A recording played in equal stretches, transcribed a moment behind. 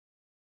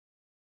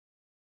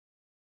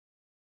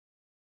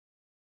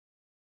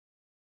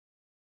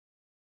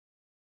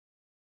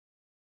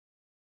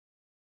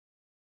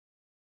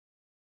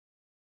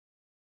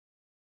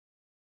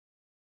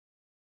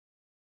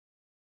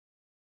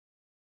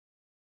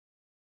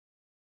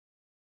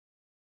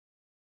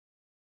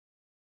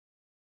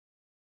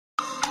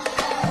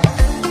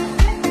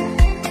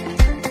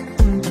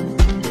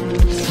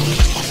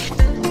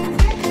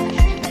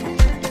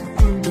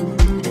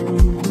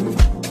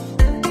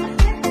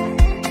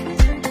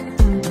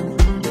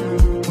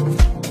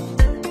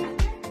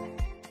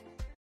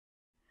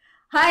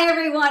Hi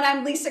everyone,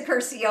 I'm Lisa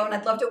Curcio and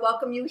I'd love to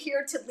welcome you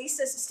here to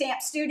Lisa's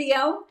Stamp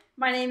Studio.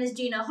 My name is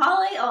Gina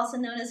Holly, also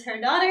known as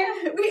her daughter.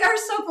 We are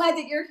so glad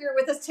that you're here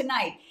with us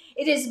tonight.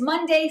 It is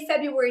Monday,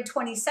 February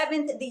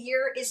 27th. The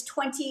year is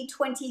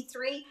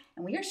 2023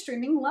 and we are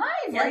streaming live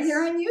right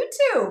here on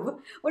YouTube.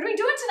 What are we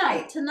doing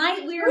tonight?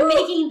 Tonight we are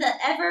making the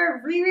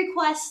ever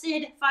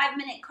re-requested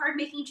 5-minute card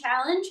making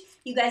challenge.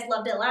 You guys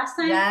loved it last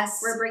time. Yes.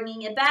 We're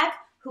bringing it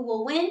back. Who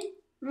will win?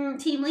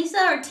 Team Lisa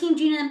or Team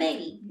Gina and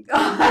Baby?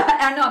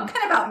 I know, I'm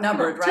kind of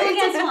outnumbered, right? 2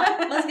 against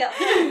 1. Let's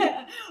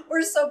go.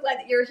 We're so glad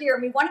that you're here.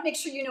 And we want to make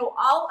sure you know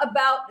all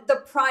about the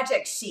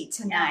project sheet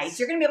tonight. Yes.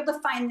 You're going to be able to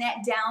find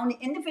that down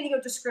in the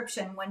video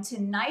description when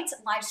tonight's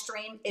live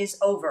stream is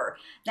over.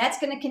 That's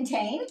going to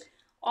contain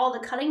all the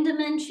cutting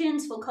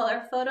dimensions, full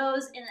color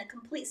photos, and a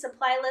complete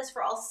supply list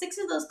for all 6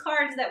 of those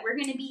cards that we're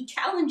going to be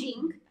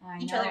challenging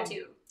each other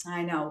to.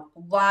 I know.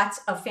 Lots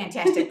of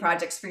fantastic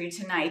projects for you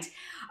tonight.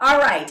 All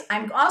right.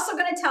 I'm also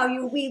going to tell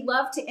you we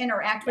love to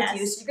interact with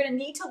you. So you're going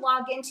to need to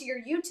log into your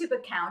YouTube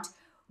account,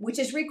 which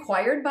is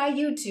required by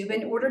YouTube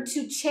in order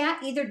to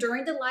chat either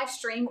during the live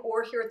stream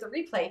or here at the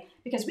replay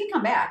because we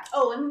come back.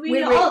 Oh, and we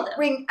read all of them.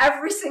 Bring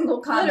every single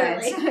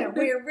comment. Literally.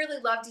 We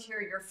really love to hear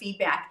your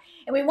feedback.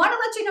 And we want to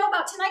let you know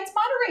about tonight's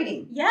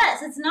moderating.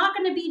 Yes, it's not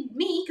going to be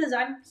me because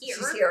I'm here.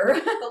 She's here.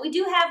 But we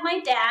do have my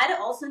dad,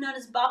 also known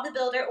as Bob the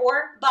Builder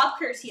or Bob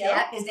Curcio.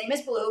 Yeah, his name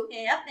is Blue.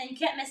 Yep, and you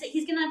can't miss it.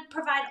 He's going to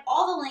provide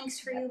all the links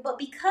for you, but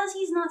because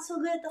he's not so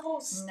good at the whole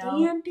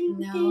stamping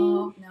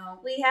thing,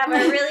 we have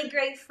a really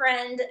great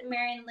friend,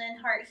 Marion Lynn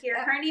Hart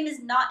here. Her name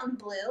is Not in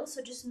Blue,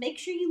 so just make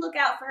sure you look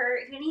out for her.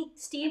 If you have any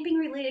stamping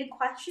related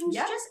questions,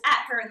 just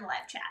at her in the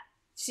live chat.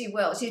 She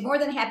will. She's more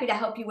than happy to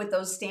help you with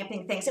those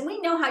stamping things. And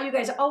we know how you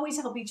guys always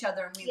help each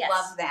other, and we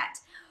love that.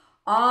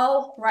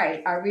 All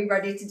right. Are we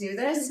ready to do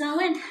this? Who's going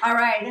to win? All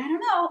right. I don't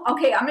know.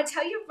 Okay, I'm going to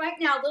tell you right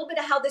now a little bit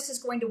of how this is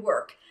going to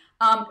work.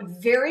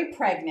 Very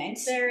pregnant.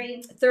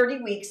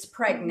 30 weeks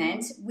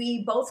pregnant.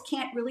 We both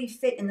can't really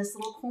fit in this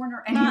little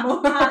corner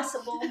anymore. Not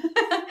possible.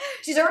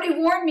 She's already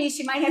warned me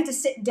she might have to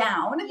sit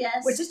down,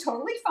 which is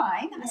totally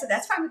fine. So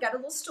that's fine. We got a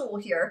little stool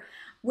here.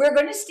 We're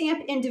going to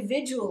stamp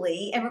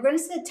individually, and we're going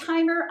to set a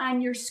timer on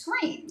your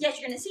screen.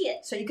 Yes, you're going to see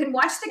it. So you can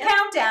watch the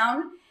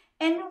countdown,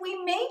 and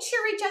we may cheer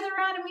each other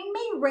on, and we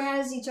may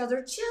razz each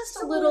other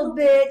just a little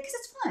bit, because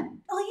it's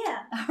fun. Oh, yeah.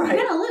 All right.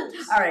 We're going to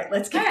lose. All right,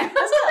 let's go. All right,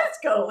 let's go. Let's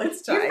go.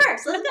 Let's try. You're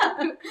first. Let's go.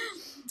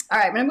 All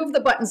right, I'm going to move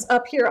the buttons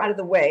up here out of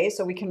the way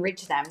so we can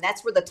reach them.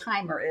 That's where the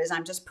timer is.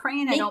 I'm just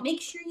praying I don't...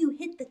 Make sure you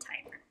hit the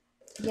timer.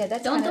 Yeah,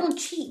 that's don't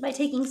cheat by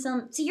taking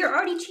some. See, you're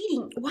already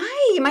cheating.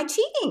 Why am I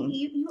cheating?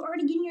 You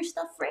already getting your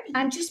stuff ready.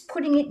 I'm just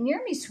putting it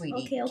near me,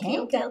 sweetie. Okay. That's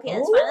fine.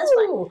 That's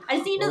fine. I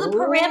just need to know the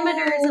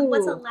parameters of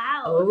what's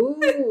allowed.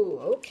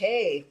 Oh,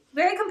 okay.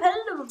 Very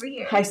competitive over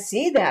here. I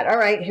see that. All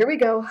right, here we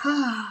go. All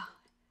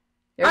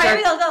right, here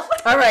we go.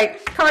 All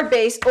right, card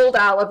base, Old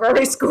Olive.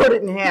 Already scored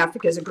it in half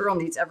because a girl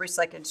needs every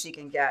second she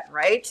can get,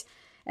 right?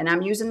 And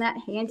I'm using that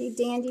handy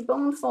dandy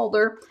bone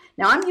folder.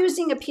 Now I'm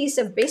using a piece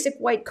of basic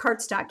white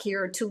cardstock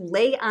here to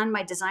lay on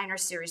my designer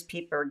series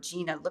paper.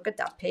 Gina, look at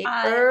that paper.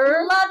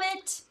 I love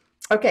it.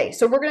 Okay,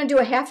 so we're going to do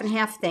a half and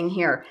half thing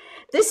here.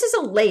 This is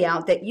a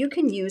layout that you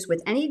can use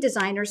with any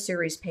designer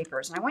series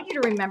papers. And I want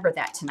you to remember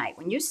that tonight.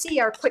 When you see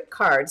our quick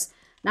cards,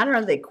 not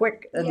only are they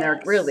quick and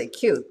they're really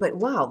cute, but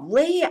wow,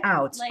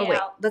 layouts. Oh, wait,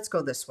 let's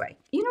go this way.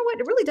 You know what?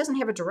 It really doesn't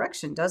have a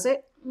direction, does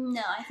it?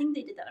 No, I think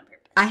they did that on purpose.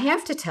 I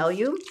have to tell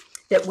you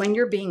that when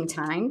you're being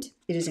timed,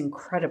 it is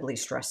incredibly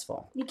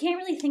stressful. You can't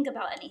really think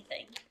about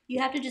anything. You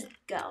have to just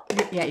go.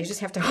 Yeah, you just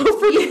have to hope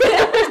for the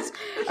best.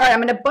 All right,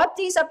 I'm going to butt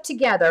these up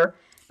together.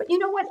 But you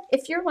know what?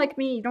 If you're like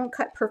me, you don't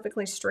cut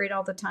perfectly straight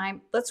all the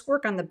time. Let's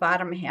work on the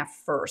bottom half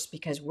first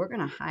because we're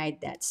going to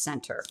hide that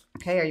center.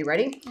 Okay, are you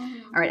ready?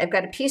 All right, I've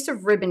got a piece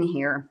of ribbon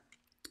here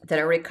that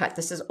I already cut.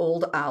 This is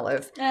Old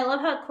Olive. And I love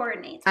how it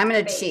coordinates. I'm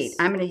going to cheat.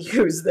 I'm going to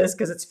use this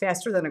because it's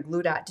faster than a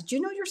glue dot. Did you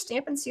know your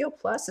Stampin' Seal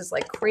Plus is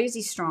like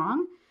crazy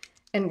strong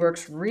and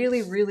works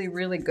really, really,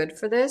 really good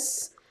for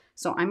this?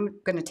 So I'm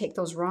going to take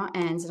those raw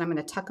ends and I'm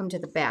going to tuck them to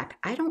the back.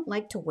 I don't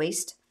like to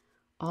waste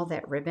all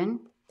that ribbon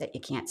that you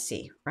can't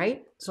see,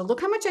 right? So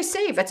look how much I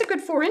saved. That's a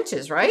good 4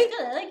 inches, right? That's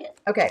good. I like it.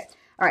 Okay.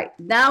 All right.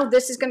 Now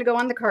this is going to go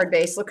on the card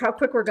base. Look how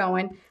quick we're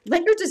going.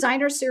 Let your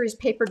designer series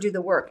paper do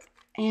the work.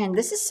 And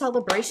this is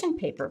Sale-A-Bration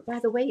paper. By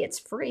the way, it's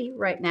free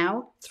right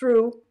now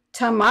through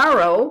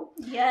tomorrow.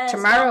 Yes,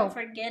 tomorrow. Don't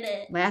forget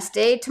it. Last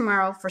day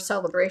tomorrow for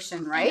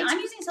Sale-A-Bration, right? And I'm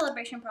using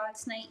Sale-A-Bration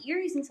products tonight. You're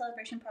using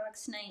Sale-A-Bration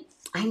products tonight.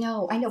 I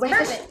know. It's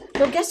perfect.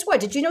 Well, guess what?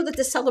 Did you know that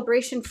the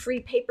Sale-A-Bration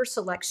free paper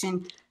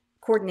selection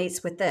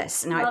coordinates with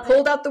this? Now I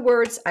pulled out the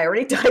words. I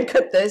already die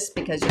cut this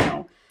because, you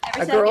know,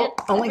 a girl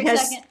only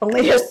has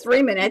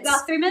 3 minutes. We've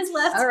got 3 minutes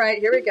left. All right,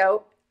 here we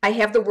go. I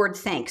have the word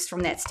thanks from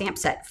that stamp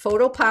set.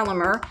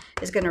 Photopolymer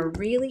is going to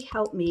really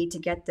help me to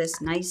get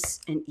this nice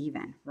and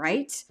even,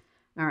 right?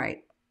 All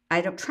right.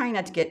 I don't try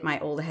not to get my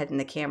old head in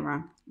the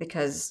camera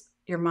because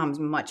your mom's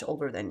much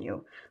older than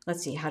you.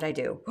 Let's see, how'd I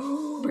do?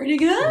 Pretty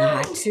good.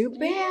 Not too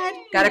bad.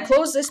 Got to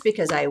close this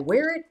because I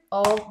wear it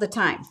all the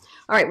time.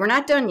 All right, we're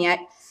not done yet.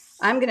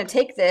 I'm going to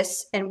take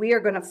this and we are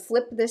going to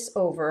flip this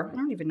over. I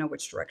don't even know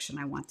which direction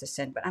I want this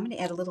in, but I'm going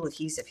to add a little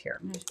adhesive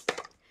here.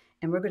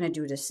 And we're going to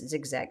do this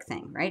zigzag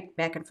thing, right?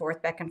 Back and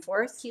forth, back and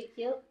forth. Cute,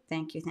 cute.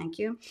 Thank you, thank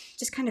you.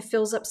 Just kind of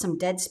fills up some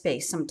dead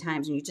space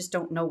sometimes and you just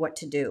don't know what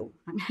to do.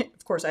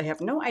 Of course, I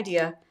have no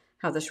idea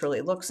how this really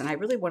looks, and I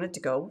really want it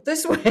to go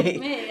this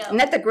way. Isn't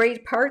that the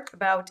great part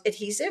about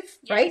adhesive,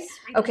 right?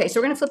 Okay, so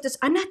we're going to flip this.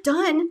 I'm not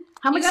done.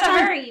 How much time? You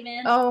gotta hurry,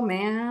 man. Oh,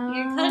 man.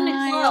 You're cutting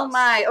it close. Oh,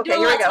 my. Okay,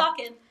 here we go.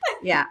 Talking.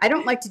 Yeah, I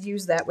don't like to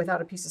use that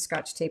without a piece of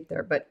Scotch tape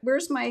there, but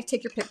where's my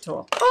take your pick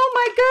tool? Oh,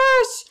 my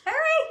gosh.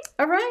 Hurry.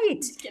 All right.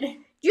 Just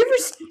kidding. Do you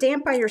ever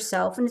stamp by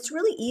yourself? And it's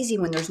really easy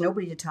when there's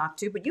nobody to talk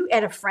to, but you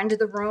add a friend to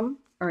the room,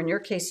 or in your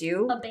case,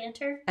 you. A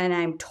banter. And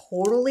I'm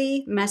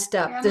totally messed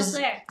up. You're almost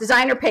there.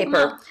 Designer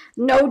paper.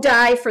 No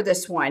dye for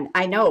this one.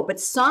 I know,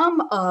 but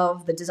some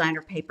of the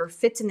designer paper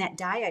fits in that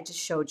die I just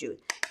showed you.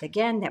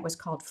 Again, that was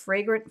called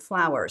Fragrant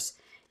Flowers.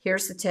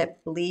 Here's the tip.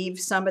 Leave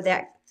some of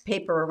that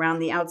paper around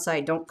the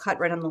outside. Don't cut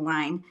right on the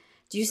line.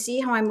 Do you see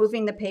how I'm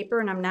moving the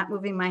paper and I'm not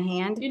moving my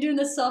hand? You're doing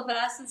this so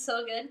fast. It's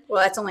so good.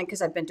 Well, that's only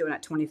because I've been doing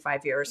it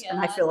 25 years. Yeah, and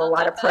I feel a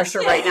lot of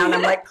pressure right now. And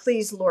I'm like,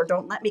 please, Lord,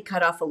 don't let me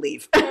cut off a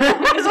leaf.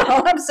 That's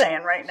all I'm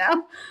saying right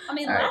now. I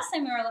mean, last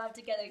time we were alive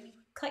together, you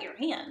cut your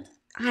hand.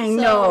 I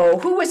know.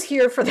 Who was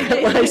here for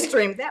that live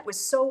stream? That was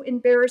so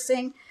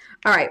embarrassing.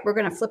 All right, we're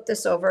going to flip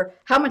this over.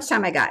 How much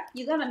time I got?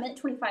 You got a minute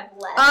 25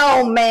 left.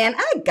 Oh, man,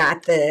 I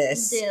got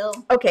this.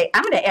 Deal. Okay,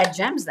 I'm going to add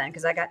gems then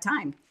because I got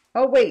time.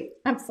 Oh, wait,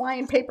 I'm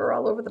flying paper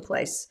all over the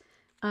place.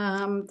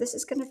 This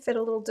is going to fit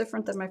a little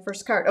different than my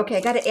first card. Okay,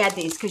 I got to add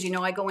these because, you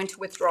know, I go into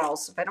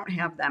withdrawals if I don't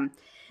have them.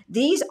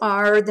 These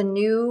are the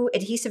new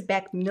adhesive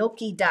back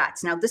Milky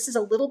Dots. Now, this is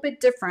a little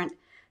bit different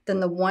than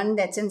the one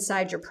that's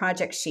inside your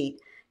project sheet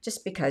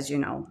just because, you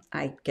know,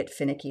 I get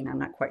finicky and I'm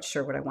not quite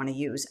sure what I want to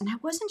use. And I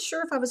wasn't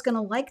sure if I was going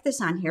to like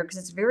this on here because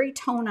it's very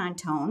tone on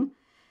tone.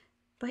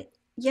 But,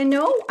 you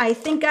know, I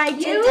think I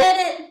do. You did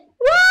it.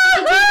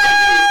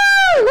 Woo-hoo!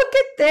 Look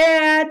at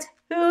that.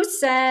 Who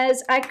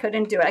says I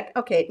couldn't do it?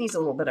 Okay, it needs a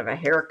little bit of a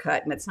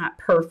haircut and it's not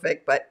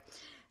perfect, but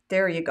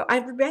there you go.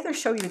 I'd rather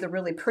show you the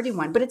really pretty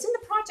one, but it's in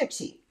the project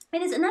sheet.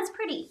 It is, and that's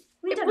pretty.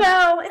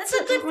 Well, it's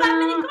a good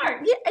 5-minute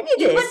card. Yeah, it is.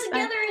 You put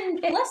together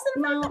in less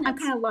than 5 minutes. I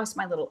kind of lost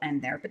my little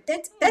end there, but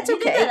that's okay.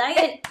 Did. I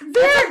get Thank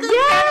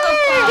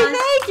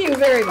you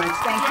very much.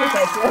 Thank you.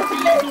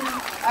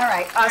 All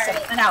right, awesome.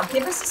 And now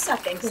give us a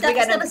second.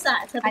 Step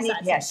aside.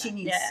 She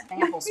needs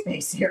ample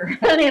space here.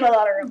 I need a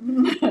lot of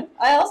room.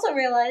 I also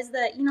realized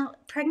that, you know,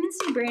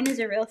 pregnancy brain is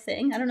a real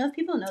thing. I don't know if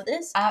people know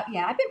this.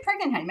 Yeah, I've been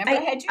pregnant, honey.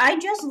 Remember I had you? I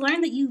just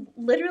learned that you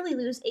literally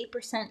lose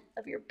 8%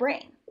 of your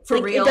brain. For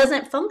real? It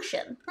doesn't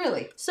function.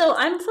 Really? So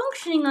I'm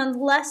functioning on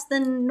less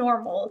than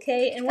normal,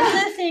 okay? And one of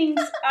the things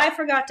I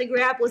forgot to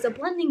grab was a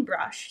blending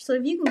brush. So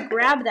if you can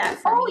grab that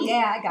for me. Oh,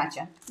 yeah, I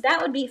gotcha.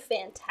 That would be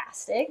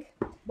fantastic.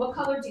 What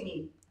color do you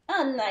need?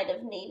 A Night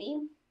of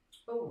Navy.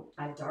 Oh,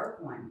 a dark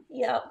one.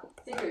 Yep.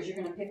 Figures you're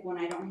going to pick one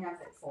I don't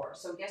have it for.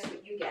 So guess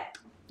what you get?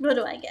 What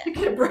do I get? You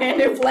get a brand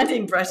new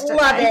blending brush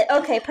tonight. Love it.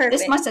 Okay, perfect.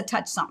 This must have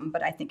touched something,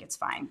 but I think it's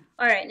fine.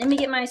 All right, let me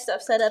get my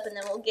stuff set up and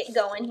then we'll get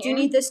going here. Do you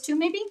need this too,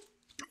 maybe?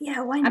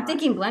 Yeah, why not? I'm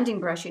thinking blending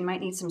brush. You might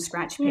need some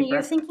scratch paper. Yeah,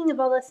 you're thinking of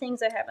all the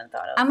things I haven't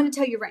thought of. I'm going to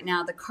tell you right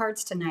now, the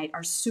cards tonight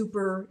are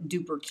super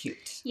duper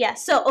cute. Yeah,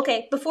 so,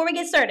 okay, before we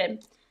get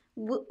started,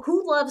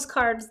 who loves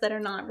cards that are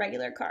not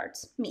regular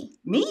cards? Me.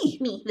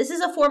 Me. This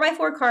is a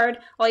 4x4 card.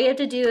 All you have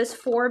to do is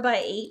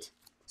 4x8.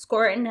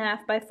 Score it in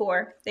half by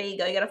 4. There you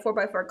go. You got a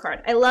 4x4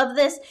 card. I love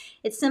this.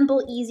 It's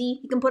simple,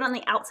 easy. You can put it on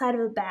the outside of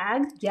a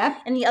bag. Yep.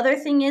 And the other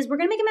thing is we're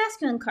going to make a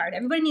masculine card.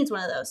 Everybody needs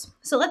one of those.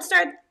 So let's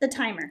start the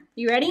timer.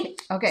 You ready?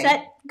 Okay.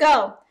 Set,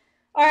 go.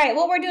 All right,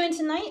 what we're doing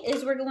tonight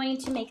is we're going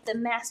to make the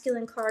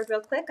masculine card real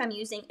quick. I'm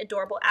using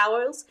Adorable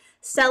Owls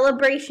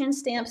Sale-A-Bration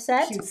stamp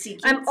set. Cutesy,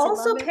 I'm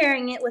also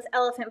pairing it with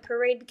Elephant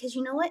Parade because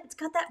you know what? It's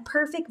got that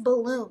perfect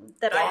balloon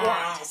that I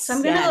want. So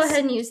I'm going to go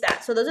ahead and use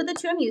that. So those are the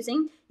two I'm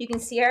using. You can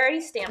see I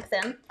already stamped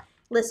them.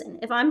 Listen,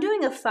 if I'm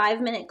doing a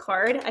 5-minute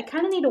card, I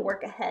kind of need to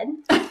work ahead.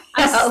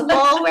 I'm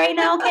slow right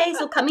now, okay?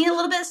 So cut me a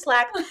little bit of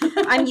slack.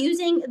 I'm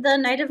using the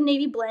Night of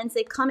Navy blends.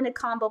 They come in a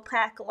combo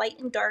pack, light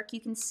and dark.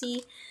 You can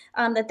see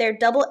that they're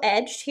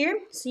double-edged here.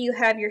 So you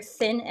have your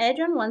thin edge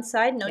on one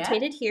side,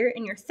 notated here,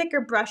 and your thicker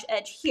brush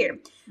edge here.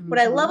 Mm-hmm. What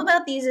I love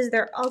about these is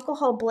they're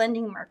alcohol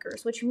blending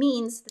markers, which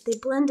means that they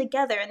blend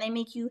together and they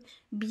make you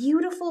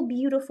beautiful,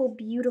 beautiful,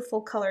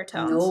 beautiful color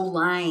tones. No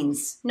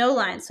lines. No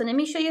lines. So let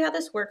me show you how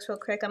this works real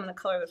quick. I'm going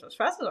to color this as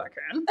fast as I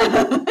can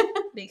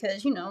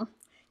because, you know.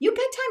 You got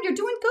time. You're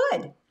doing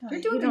good. You're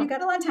doing good. You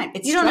got a lot of time.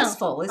 It's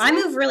stressful, isn't it? I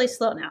move really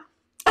slow now.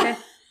 Okay?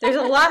 There's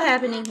a lot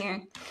happening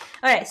here.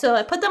 All right, so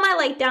I put my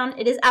light down.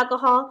 It is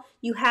alcohol.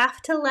 You have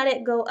to let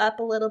it go up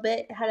a little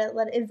bit. How to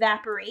let it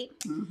evaporate.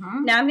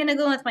 Mm-hmm. Now I'm going to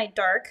go with my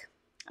dark.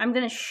 I'm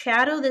going to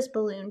shadow this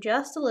balloon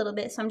just a little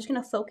bit. So I'm just going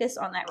to focus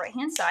on that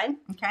right-hand side.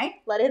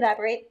 Okay. Let it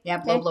evaporate. Yeah,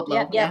 blow, blow,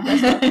 blow.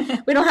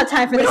 Yeah. We don't have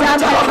time for this. All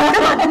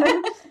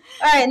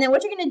right, and then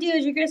what you're going to do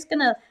is you're just going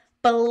to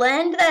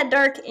blend that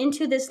dark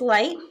into this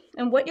light.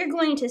 And what you're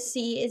going to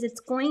see is it's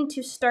going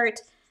to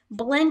start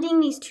blending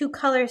these two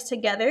colors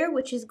together,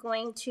 which is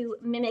going to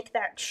mimic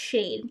that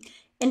shade.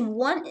 And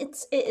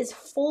once it is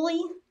fully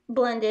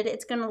blended,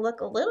 it's going to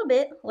look a little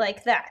bit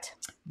like that.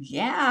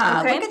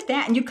 Yeah, okay. Look at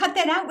that. And you cut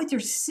that out with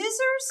your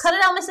scissors? Cut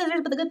it out with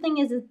scissors, but the good thing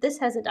is that this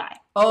has a die.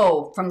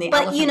 Oh, from the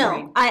elephant But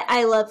brain.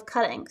 I love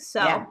cutting,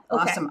 so. Yeah,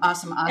 okay.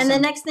 Awesome. And the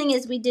next thing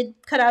is we did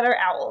cut out our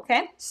owl,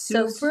 okay?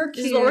 Super cute.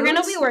 This is what we're going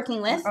to be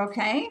working with.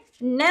 Okay.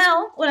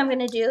 Now, what I'm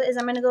going to do is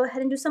I'm going to go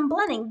ahead and do some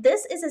blending.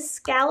 This is a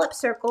scallop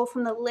circle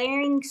from the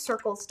Layering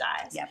Circles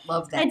dies. Yeah,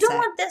 love that I don't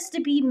want this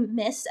to be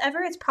missed ever.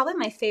 It's probably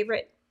my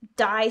favorite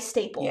die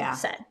staple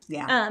set.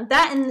 Yeah.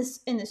 That in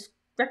this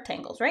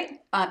rectangles, right?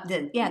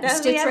 The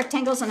stitch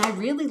rectangles, and I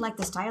really like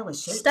the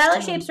stylish shapes.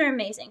 Stylish shapes are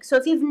amazing. So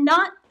if you've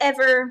not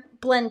ever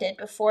blended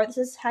before, this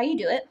is how you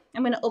do it.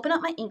 I'm going to open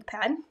up my ink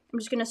pad. I'm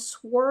just going to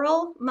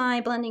swirl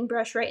my blending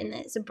brush right in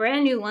it. It's a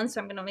brand new one, so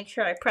I'm going to make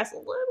sure I press a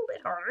little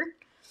bit harder.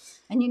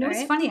 And you know,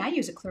 it's funny. I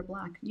use a clear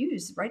block. You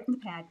use right in the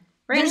pad.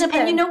 Right in the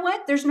pad. And you know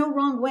what? There's no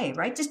wrong way,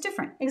 right? Just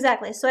different.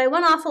 Exactly. So I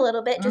went off a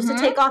little bit just to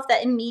take off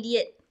that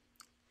immediate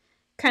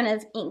kind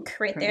of ink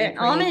right there. And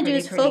all I'm going to do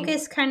is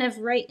focus kind of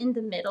right in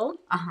the middle.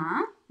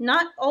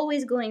 Not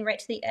always going right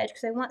to the edge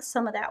because I want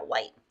some of that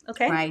white.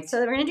 Okay? Right. So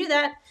we're going to do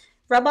that.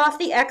 Rub off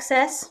the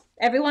excess.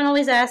 Everyone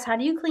always asks, how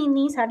do you clean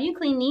these? How do you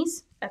clean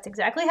these? That's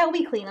exactly how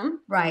we clean them.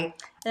 Right.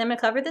 And I'm going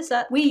to cover this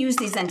up. We use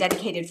these then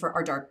dedicated for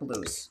our dark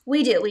blues.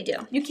 We do.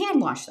 You can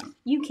wash them.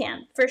 You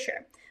can, for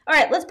sure. All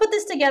right, let's put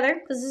this together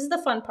because this is the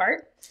fun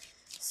part.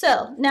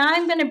 So now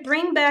I'm going to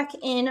bring back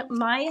in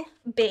my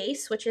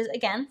base, which is,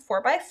 again,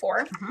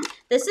 4x4.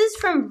 This is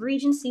from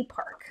Regency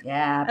Park.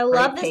 Yeah, I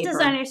love this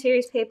designer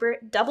series paper,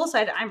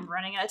 double-sided. I'm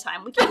running out of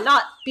time. We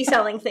cannot be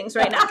selling things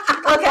right now.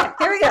 Okay,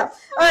 here we go. All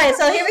right,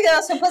 so here we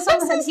go. So put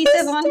some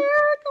adhesive on.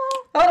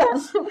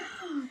 Hold on.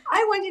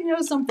 I want you to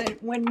know something.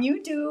 When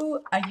you do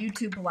a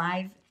YouTube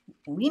live,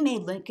 we may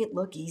make it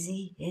look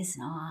easy. It's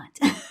not.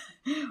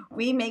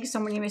 We make so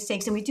many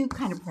mistakes, and we do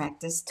kind of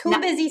practice. Too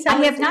busy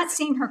selling. I have not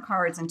seen her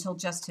cards until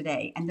just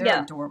today, and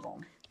they're adorable.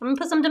 I'm going to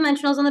put some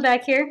dimensionals on the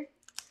back here.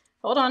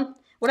 Hold on.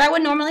 What I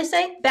would normally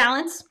say,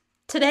 balance.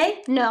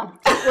 Today, no.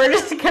 We're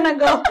just going to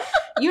go,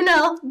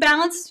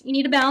 balance. You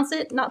need to balance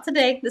it. Not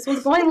today. This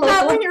one's going local.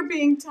 Not when you're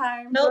being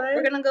timed. Nope,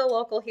 we're going to go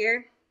local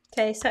here.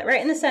 Okay, set right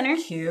in the center.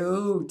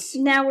 Cute.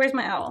 Now, where's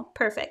my owl?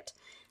 Perfect.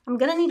 I'm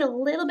going to need a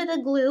little bit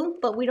of glue,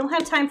 but we don't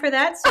have time for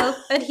that, so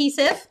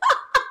adhesive.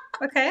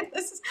 Okay.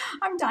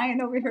 I'm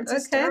dying over here. It's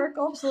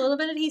hysterical. Just a little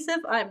bit of adhesive.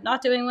 I'm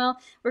not doing well.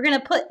 We're going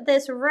to put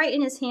this right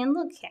in his hand.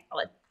 Look how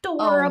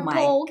adorable.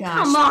 Oh my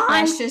gosh. Come on.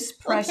 Precious.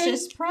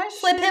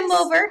 Flip him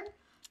over.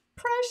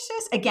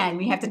 Precious. Again,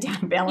 we have to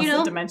balance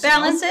the dimensions.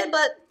 Balance it,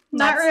 but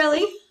not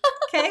really.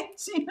 Okay.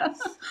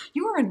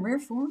 You are in rare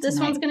form This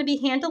one's going to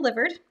be hand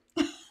delivered.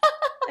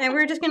 And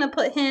we're just going to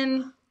put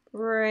him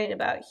right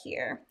about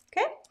here.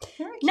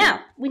 Okay.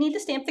 Now, we need to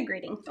stamp the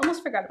greeting.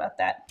 Almost forgot about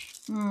that.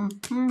 Do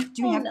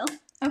you have... No.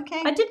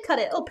 Okay. I did cut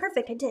it. Oh,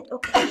 perfect. I did.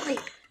 Okay,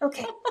 great.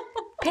 Okay.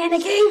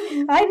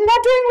 Panicking. I'm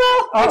not doing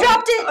well. I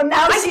dropped it. Oh,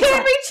 now I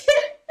can't reach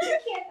it. You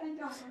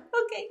can't.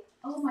 Okay.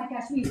 Oh my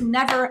gosh. We've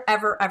never,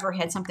 ever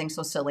had something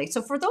so silly.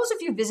 So for those of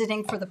you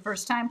visiting for the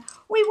first time,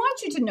 we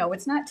want you to know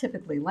it's not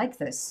typically like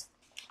this.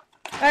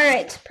 All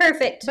right.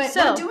 Perfect. But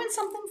we're doing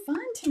something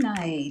fun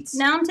tonight.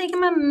 Now I'm taking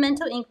my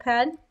Memento ink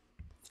pad.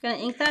 Going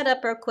to ink that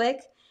up real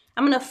quick.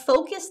 I'm going to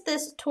focus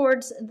this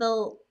towards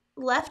the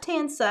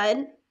left-hand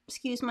side.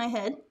 Excuse my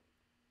head.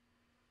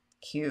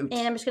 Cute.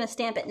 And I'm just going to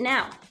stamp it.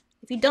 Now,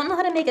 if you don't know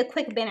how to make a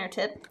quick banner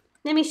tip,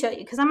 let me show you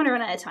because I'm going to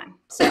run out of time.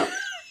 So,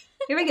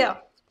 here we go.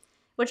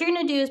 What you're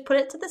going to do is put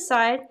it to the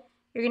side.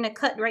 You're going to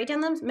cut right down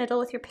the middle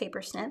with your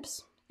paper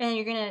snips. And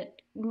you're going to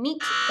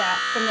meet that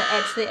from the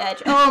edge to the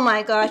edge. Oh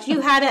my gosh, you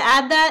had to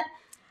add that?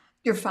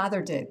 Your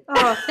father did.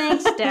 Oh,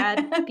 thanks,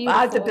 Dad. Beautiful.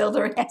 Bob the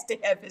builder has to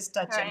have his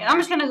touch in there. I'm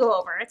just going to go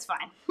over. It's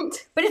fine.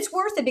 But it's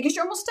worth it because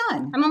you're almost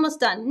done. I'm almost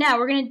done. Now,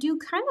 we're going to do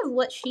kind of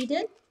what she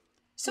did.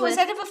 So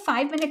instead of a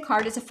 5-minute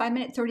card, it's a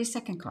 5-minute,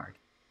 30-second card.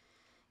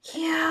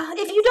 Yeah,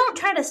 if you don't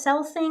try to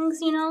sell things,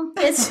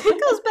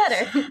 it goes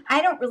better.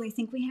 I don't really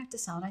think we have to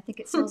sell it. I think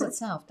it sells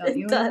itself, don't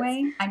you, in a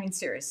way? I mean,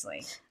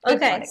 seriously.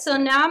 Okay, so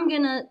now I'm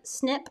going to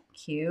snip.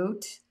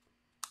 Cute.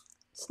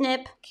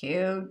 Snip.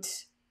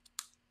 Cute.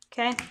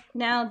 Okay,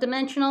 now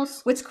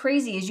dimensionals. What's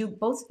crazy is you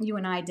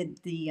and I did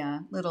the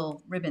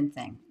little ribbon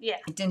thing. Yeah.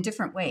 In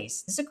different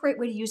ways. This is a great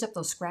way to use up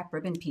those scrap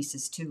ribbon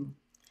pieces, too.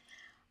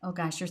 Oh,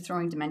 gosh, you're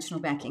throwing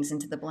dimensional backings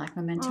into the black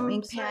Memento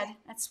ink pad.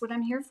 That's what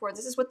I'm here for.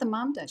 This is what the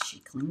mom does. She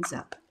cleans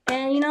up.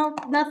 And,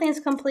 nothing's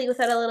complete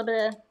without a little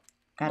bit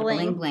of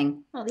bling.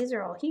 Bling. Oh, these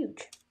are all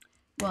huge.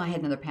 Well, I had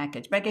another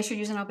package, but I guess you're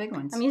using all big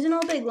ones. I'm using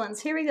all big ones.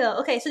 Here we go.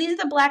 Okay, so these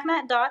are the black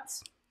matte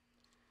dots.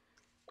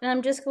 And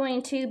I'm just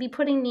going to be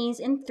putting these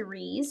in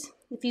 3s.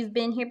 If you've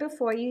been here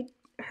before, you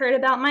heard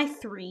about my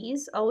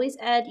 3s. Always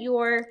add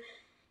your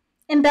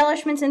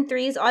embellishments in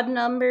 3s. Odd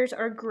numbers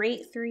are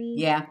great 3s.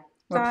 Yeah.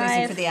 More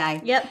pleasing for the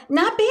eye. Yep.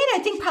 Not bad. I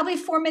think probably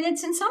 4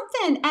 minutes and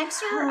something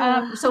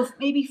extra. So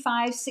maybe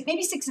 5, 6,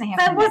 maybe 6.5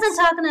 minutes. I wasn't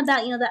talking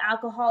about, the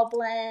alcohol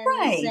blends.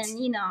 Right.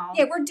 And,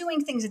 Yeah, we're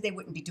doing things that they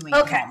wouldn't be doing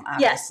at home,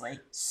 obviously.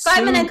 Yes.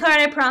 5-minute card,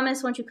 I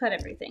promise, once you cut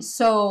everything.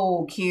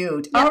 So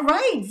cute. Yep. All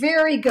right.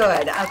 Very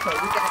good. Okay.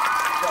 We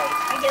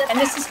got it. And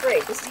this is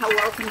great. This is how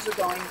well things are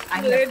going. I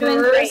have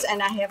hers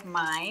and I have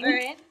mine. All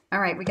right. All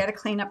right. We got to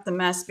clean up the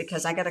mess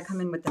because I got to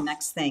come in with the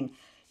next thing.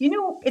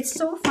 It's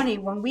so funny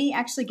when we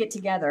actually get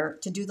together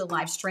to do the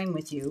live stream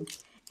with you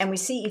and we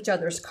see each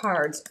other's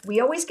cards, we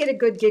always get a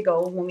good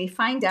giggle when we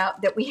find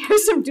out that we have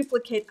some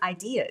duplicate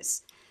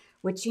ideas,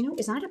 which,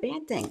 is not a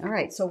bad thing. All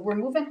right, so we're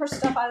moving her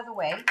stuff out of the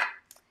way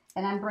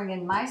and I'm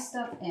bringing my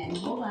stuff in.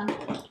 Hold on,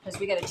 because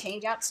we got to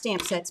change out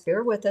stamp sets.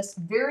 Bear with us.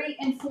 Very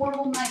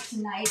informal night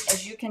tonight,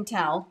 as you can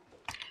tell.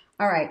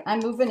 All right, I'm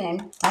moving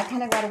in. I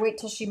kind of got to wait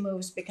till she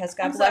moves because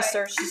God bless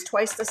her. She's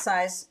twice the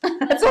size.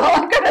 That's all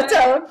I'm going to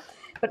tell her.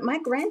 But my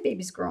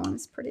grandbaby's growing.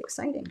 It's pretty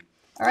exciting.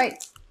 All right,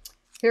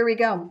 here we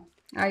go.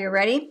 Are you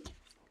ready?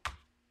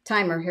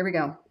 Timer, here we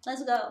go.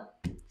 Let's go.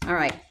 All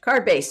right,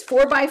 card base,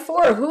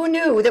 4x4. Who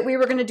knew that we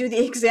were going to do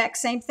the exact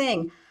same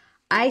thing?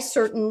 I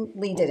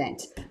certainly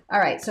didn't. All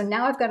right, so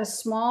now I've got a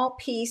small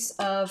piece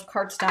of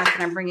cardstock that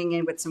I'm bringing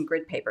in with some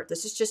grid paper.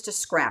 This is just a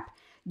scrap.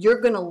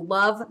 You're going to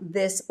love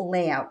this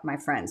layout, my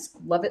friends.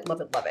 Love it,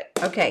 love it, love it.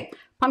 Okay,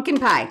 pumpkin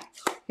pie.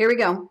 Here we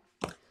go.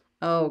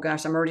 Oh,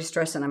 gosh, I'm already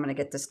stressing. I'm going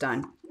to get this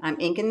done. I'm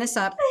inking this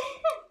up.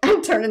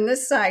 I'm turning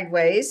this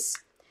sideways.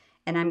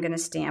 And I'm going to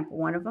stamp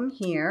one of them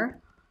here.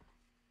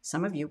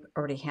 Some of you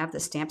already have the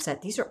stamp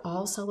set. These are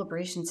all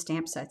Sale-A-Bration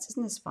stamp sets.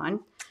 Isn't this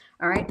fun?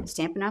 All right,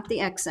 stamping off the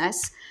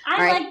excess.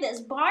 I like this.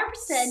 Barb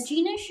said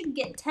Gina should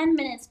get 10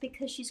 minutes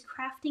because she's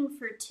crafting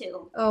for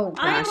 2. Oh,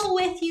 gosh. I'm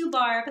with you,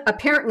 Barb.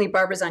 Apparently,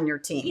 Barb is on your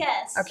team.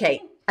 Yes.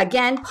 Okay,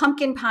 again,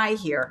 pumpkin pie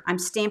here. I'm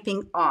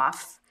stamping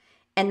off.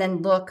 And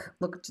then look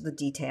to the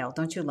detail.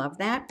 Don't you love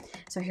that?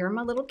 So here are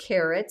my little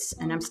carrots,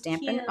 and I'm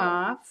stamping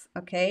off,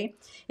 okay?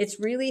 It's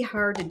really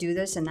hard to do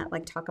this and not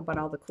talk about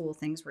all the cool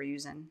things we're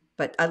using.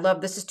 But I love,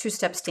 this is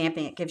 2-step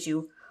stamping. It gives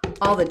you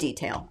all the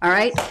detail, all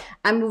right?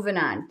 I'm moving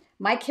on.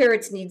 My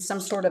carrots need some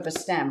sort of a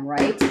stem,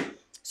 right?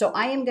 So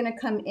I am gonna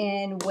come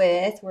in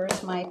with,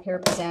 where's my Pear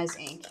Pizzazz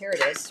ink? Here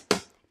it is.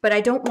 But I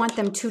don't want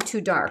them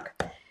too dark.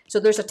 So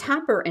there's a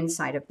topper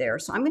inside of there.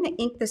 So I'm going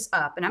to ink this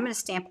up and I'm going to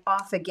stamp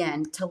off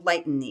again to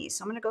lighten these.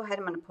 So I'm going to go ahead,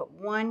 I'm going to put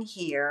one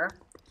here,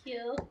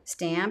 Cute.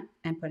 Stamp,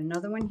 and put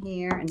another one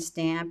here and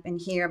stamp and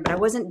here. But I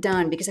wasn't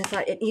done because I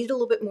thought it needed a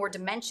little bit more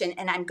dimension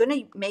and I'm going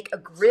to make a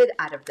grid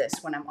out of this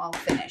when I'm all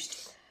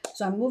finished.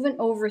 So I'm moving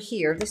over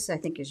here, this I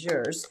think is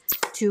yours,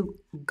 to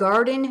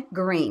Garden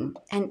Green.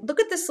 And look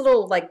at this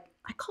little, I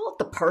call it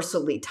the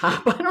parsley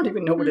top. I don't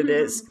even know what it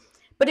is.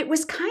 But it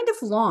was kind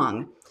of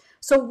long.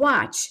 So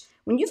watch.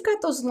 When you've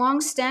got those long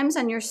stems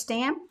on your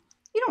stamp,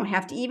 you don't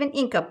have to even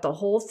ink up the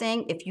whole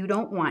thing if you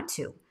don't want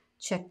to.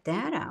 Check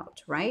that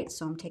out, right?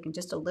 So I'm taking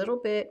just a little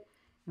bit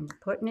and we're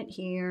putting it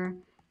here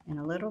and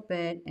a little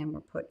bit and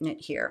we're putting it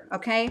here,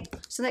 okay?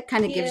 So that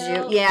kind of gives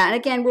you, yeah, and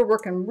again, we're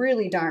working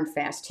really darn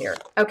fast here.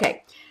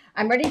 Okay,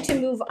 I'm ready to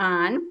move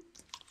on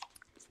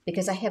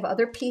because I have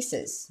other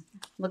pieces.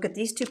 Look at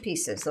these 2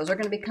 pieces. Those are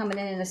going to be coming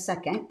in a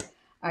second.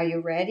 Are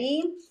you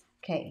ready?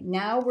 Okay,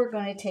 now we're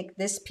going to take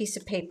this piece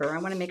of paper. I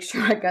want to make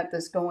sure I got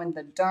this going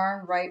the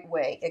darn right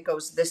way. It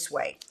goes this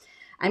way.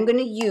 I'm going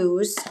to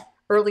use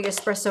Early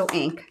Espresso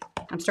ink.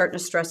 I'm starting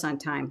to stress on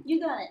time.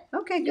 You got it.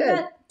 Okay, good. You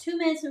got 2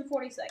 minutes and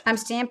 40 seconds. I'm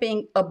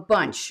stamping a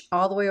bunch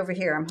all the way over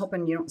here. I'm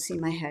hoping you don't see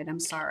my head. I'm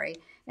sorry.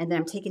 And then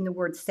I'm taking the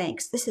word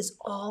thanks. This is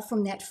all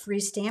from that free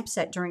stamp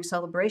set during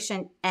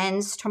Sale-A-Bration.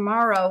 Ends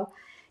tomorrow.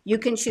 You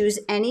can choose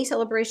any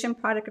Sale-A-Bration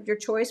product of your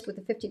choice with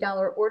a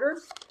 $50 order.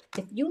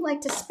 If you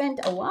like to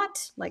spend a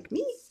lot, like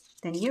me,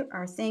 then here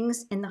are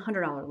things in the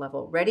 $100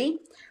 level. Ready?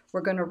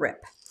 We're going to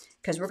rip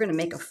because we're going to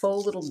make a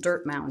full little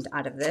dirt mound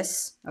out of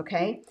this,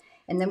 okay?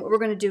 And then what we're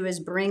going to do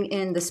is bring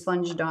in the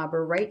sponge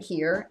dauber right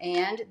here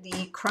and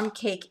the crumb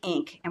cake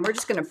ink. And we're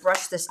just going to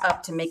brush this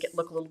up to make it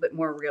look a little bit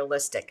more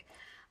realistic.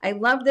 I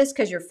love this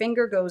because your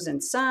finger goes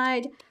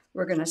inside.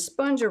 We're going to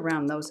sponge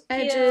around those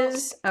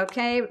edges,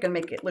 okay? We're going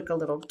to make it look a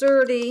little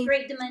dirty.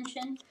 Great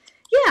dimension.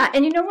 Yeah,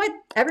 and you know what?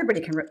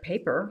 Everybody can rip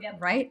paper,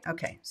 right?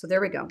 Okay, so there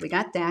we go. We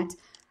got that.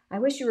 I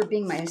wish you were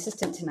being my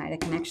assistant tonight. I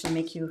can actually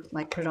make you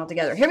put it all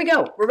together. Here we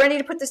go. We're ready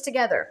to put this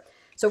together.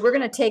 So we're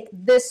going to take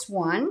this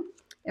one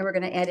and we're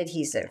going to add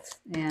adhesive.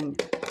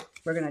 And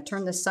we're going to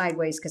turn this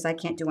sideways because I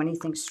can't do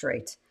anything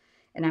straight.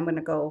 And I'm going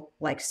to go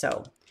like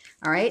so.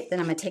 All right,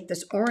 then I'm going to take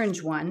this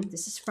orange one.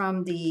 This is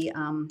from the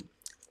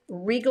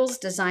Regal's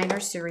Designer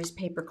Series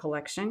paper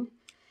collection.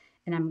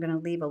 And I'm going to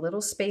leave a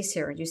little space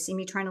here. You see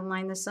me trying to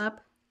line this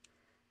up?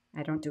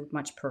 I don't do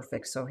much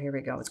perfect, so here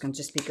we go. It's going to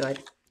just be good.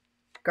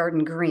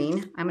 Garden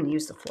Green. I'm going to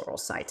use the floral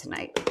side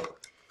tonight.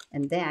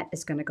 And that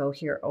is going to go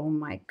here. Oh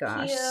my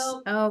gosh.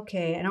 Cute.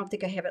 Okay, I don't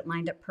think I have it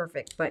lined up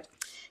perfect, but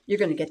you're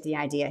going to get the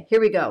idea.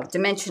 Here we go.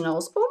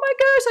 Dimensionals. Oh my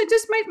gosh, I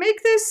just might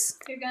make this.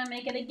 You're going to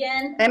make it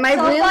again. Am I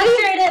really?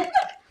 Frustrated.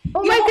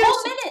 Oh you my have gosh. a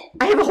whole minute.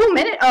 I have a whole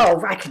minute?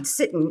 Oh, I can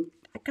sit and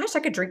Gosh, I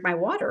could drink my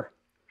water.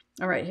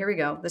 All right, here we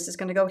go. This is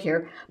going to go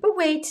here. But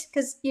wait,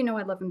 because you know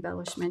I love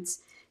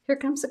embellishments. Here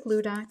comes a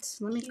glue dot.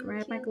 Let me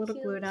grab my little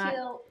glue dot.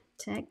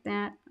 Take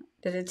that.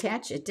 Did it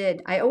attach? It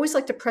did. I always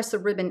like to press the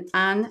ribbon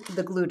on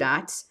the glue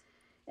dots.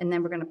 And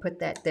then we're going to put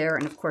that there.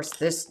 And of course,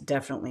 this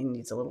definitely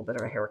needs a little bit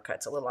of a haircut.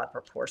 It's a little out of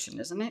proportion,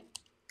 isn't it?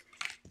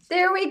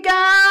 There we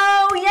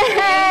go! Yay!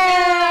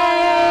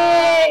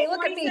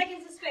 Look at me. 20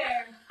 seconds to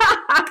spare.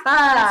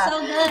 That's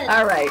so good.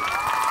 All right.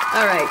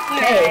 All right.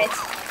 Hey.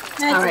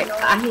 All right.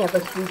 I have a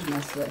huge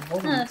mess with it.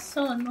 Hold on. That's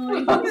so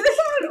annoying.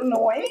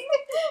 Annoying.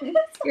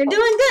 You're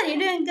doing good. You're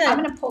doing good.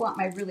 I'm going to pull out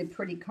my really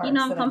pretty cards. You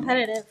know I'm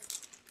competitive.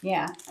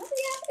 Yeah. Yeah.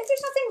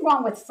 There's nothing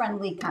wrong with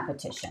friendly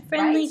competition.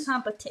 Friendly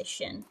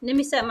competition. Let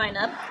me set mine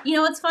up. You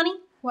know what's funny?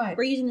 What?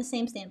 We're using the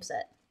same stamp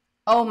set.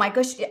 Oh my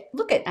gosh! Yeah,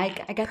 look at I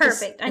got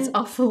perfect. This. It's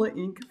all full of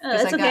ink. Oh,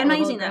 that's okay. I'm not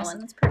using that one.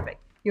 That's perfect.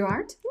 You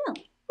aren't? No.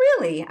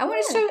 Really? I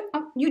want to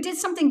show. You did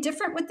something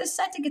different with this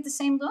set to get the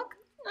same look.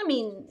 I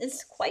mean,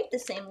 it's quite the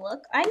same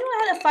look. I knew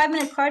I had a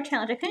 5-minute card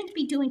challenge. I couldn't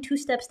be doing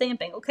 2-step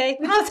stamping. Okay,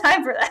 we don't have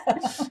time for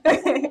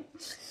that.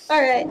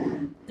 All right.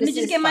 Let me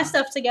just get my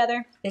stuff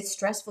together. It's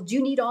stressful. Do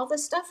you need all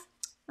this stuff?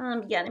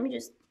 Yeah. Let me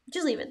just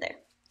leave it there.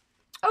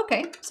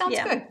 Okay, sounds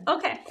good.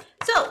 Okay,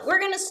 so we're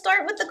going to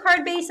start with the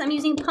card base. I'm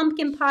using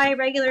pumpkin pie,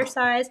 regular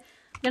size.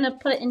 I'm going to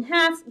put it in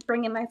half,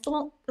 bring in my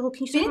full... Oh,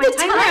 can you see my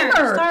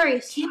timer? Sorry.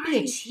 Can't be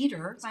a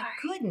cheater. My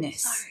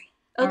goodness. Sorry.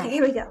 Okay,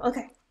 here we go.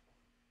 Okay.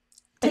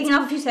 Taking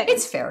off a few seconds.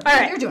 It's fair. All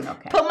right. You're doing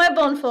okay. Put my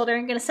bone folder.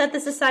 I'm going to set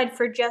this aside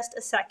for just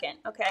a second,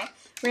 okay?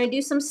 We're going to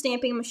do some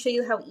stamping. I'm going to show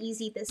you how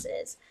easy this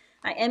is.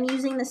 I am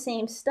using the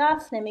same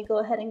stuff. Let me go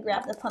ahead and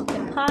grab the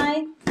pumpkin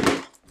pie.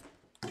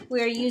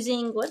 We're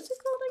using... What's it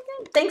called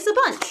again? Thanks a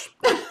bunch.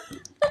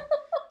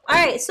 All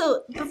right,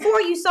 so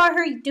before you saw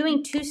her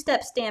doing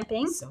 2-step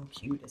stamping. So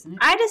cute, isn't it?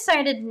 I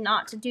decided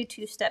not to do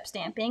 2-step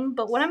stamping,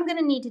 but what I'm going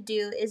to need to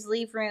do is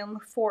leave room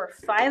for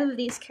 5 of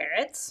these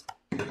carrots.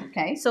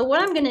 Okay. So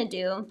what I'm going to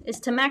do is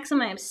to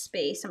maximize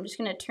space, I'm just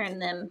going to turn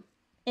them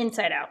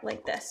inside out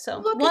like this.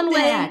 So one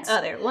way,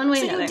 other, one way,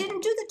 another. So you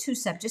didn't do the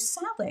 2-step, just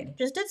solid.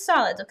 Just did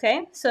solids,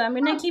 okay? So I'm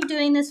going to keep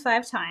doing this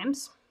 5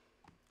 times.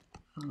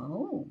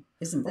 Oh,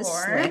 isn't this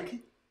slick?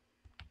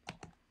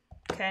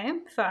 Okay,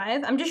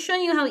 5. I'm just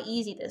showing you how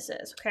easy this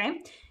is,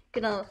 okay?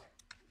 Gonna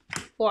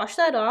wash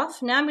that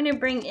off. Now I'm gonna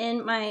bring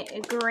in my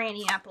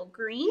granny apple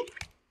green.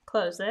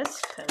 Close this,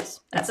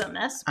 because that's a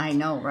mess. I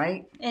know,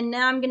 right? And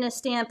now I'm gonna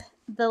stamp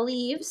the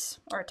leaves,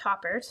 or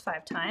toppers,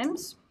 5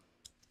 times.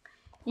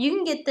 You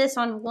can get this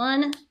on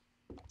 1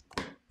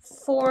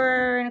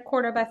 4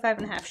 1/4 by 5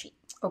 1/2 sheet.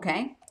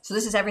 Okay, so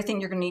this is everything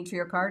you're gonna need for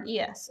your card?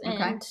 Yes,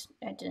 and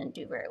I didn't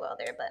do very well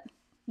there, but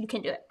you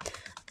can do it.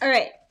 All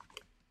right,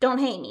 don't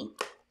hate me.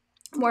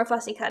 More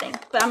fussy cutting,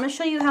 but I'm going to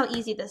show you how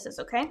easy this is,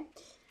 okay? I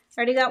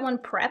already got one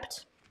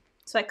prepped,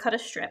 so I cut a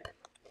strip.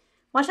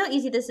 Watch how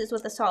easy this is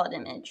with a solid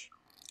image.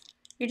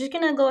 You're just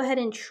going to go ahead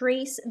and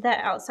trace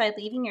that outside,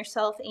 leaving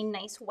yourself a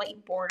nice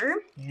white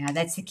border. Yeah,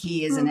 that's the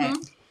key, isn't it?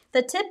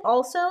 The tip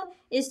also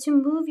is to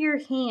move your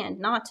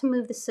hand, not to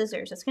move the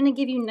scissors. It's going to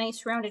give you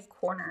nice rounded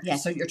corners. Yeah,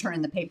 so you're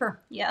turning the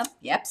paper? Yep.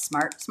 Yep,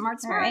 smart.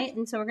 All right,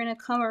 and so we're going to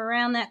come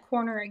around that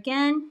corner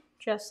again,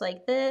 just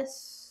like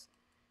this.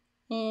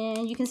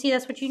 And you can see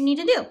that's what you need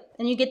to do.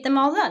 And you get them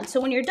all done. So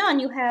when you're done,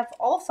 you have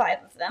all 5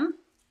 of them.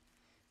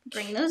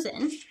 Bring those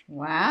in.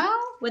 Wow.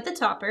 With the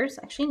toppers.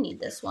 I actually need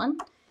this one.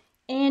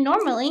 And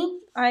normally,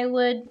 I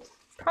would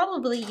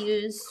probably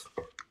use,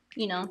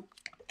 you know,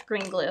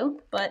 green glue.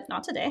 But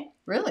not today.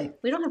 Really?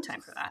 We don't have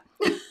time for that.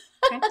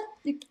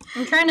 Okay?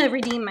 I'm trying to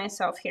redeem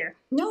myself here.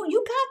 No,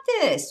 you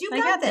got this. You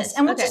got this.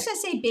 And we're just going to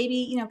say baby,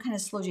 you know, kind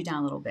of slows you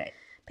down a little bit.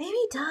 Baby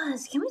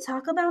does. Can we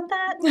talk about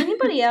that?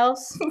 Anybody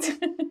else?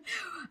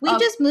 We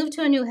just moved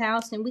to a new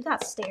house and we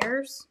got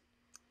stairs.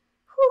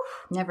 Whew.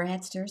 Never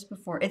had stairs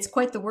before. It's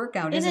quite the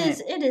workout, isn't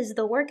it? It is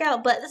the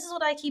workout, but this is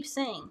what I keep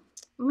saying.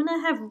 I'm going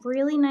to have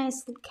really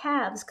nice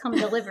calves come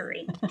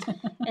delivery.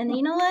 And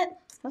you know what?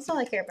 That's all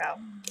I care about.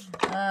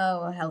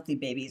 Oh, healthy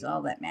baby's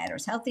all that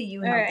matters. Healthy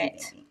you and healthy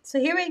baby. So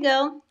here we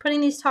go.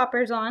 Putting these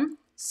toppers on.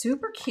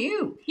 Super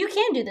cute. You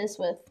can do this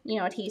with, you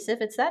know,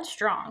 adhesive. It's that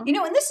strong. You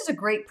know, and this is a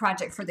great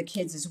project for the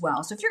kids as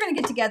well. So if you're going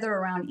to get together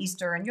around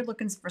Easter and you're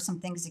looking for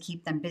some things to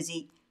keep them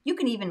busy, you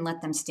can even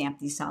let them stamp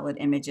these solid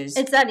images.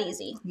 It's that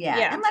easy.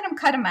 Yeah. And let them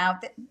cut them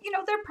out. You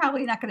know, they're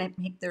probably not going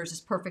to make theirs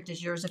as perfect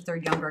as yours if they're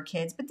younger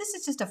kids, but this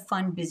is just a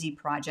fun, busy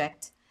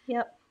project.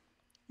 Yep.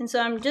 And so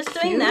I'm just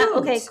doing that.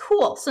 Okay,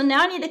 cool. So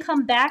now I need to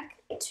come back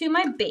to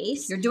my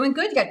base. You're doing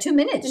good. You got 2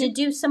 minutes. I'm going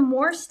to do some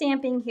more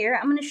stamping here.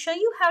 I'm going to show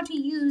you how to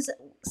use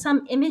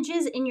some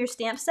images in your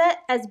stamp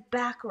set as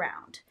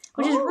background,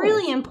 which is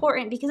really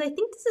important because I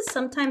think this is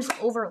sometimes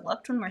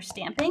overlooked when we're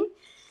stamping.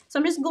 So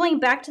I'm just going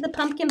back to the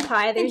pumpkin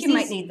pie. There's you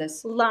might need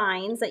this.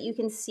 lines that you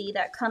can see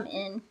that come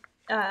in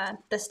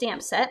the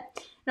stamp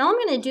set. And all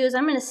I'm going to do is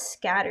I'm going to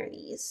scatter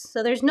these.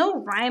 So there's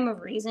no rhyme or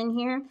reason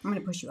here. I'm going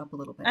to push you up a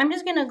little bit. I'm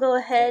just going to go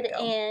ahead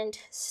and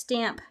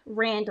stamp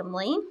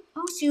randomly.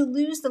 Oh, so you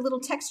lose the little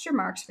texture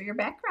marks for your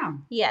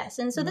background. Yes,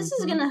 and so this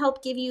is going to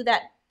help give you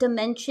that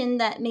dimension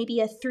that maybe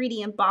a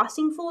 3D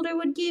embossing folder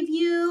would give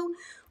you,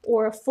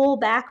 or a full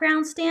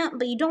background stamp,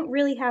 but you don't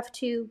really have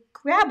to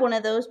grab one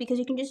of those because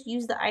you can just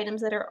use the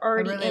items that are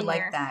already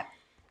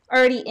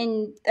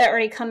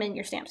already come in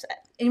your stamp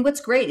set. And what's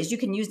great is you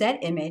can use that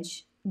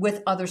image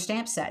with other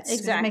stamp sets.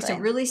 Exactly. It makes a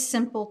really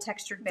simple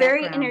textured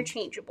background. Very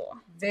interchangeable.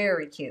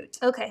 Very cute.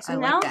 Okay, so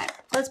now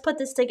let's put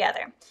this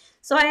together.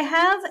 So I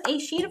have a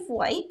sheet of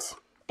white,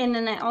 and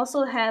then I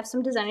also have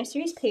some Designer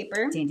Series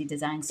paper. Dandy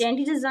Designs.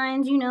 Dandy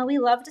Designs, you know, we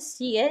love to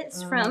see it.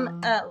 It's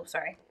from, oh,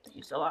 sorry. I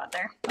used a lot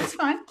there. That's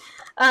fine.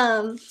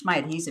 It's my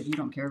adhesive. You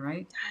don't care,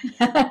 right?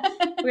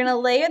 We're going to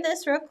layer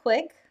this real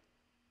quick.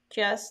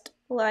 Just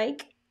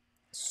like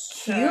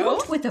so.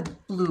 Cute with a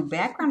blue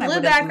background.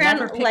 Blue background,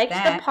 like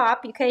the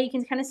pop. Okay, you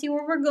can kind of see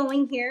where we're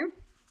going here.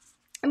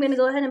 I'm going to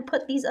go ahead and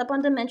put these up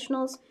on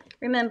dimensionals.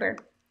 Remember,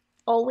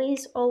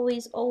 always,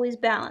 always, always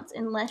balance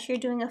unless you're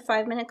doing a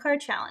 5-minute card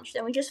challenge.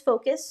 Then we just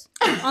focus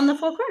on the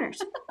 4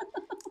 corners.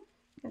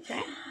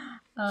 Okay.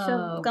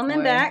 So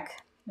coming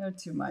back. No,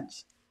 too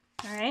much.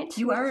 All right.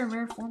 You are in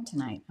rare form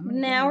tonight.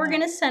 Now we're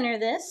going to center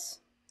this.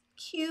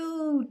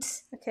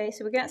 Cute. Okay,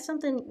 so we got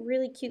something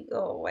really cute.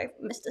 Oh, I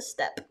missed a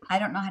step. I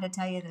don't know how to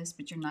tell you this,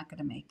 but you're not going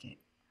to make it.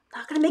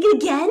 Not going to make it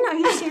again? Are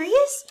you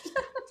serious?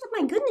 Oh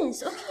my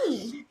goodness.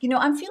 Okay. You know,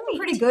 I'm feeling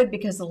pretty good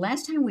because the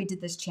last time we did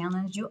this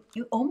challenge,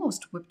 you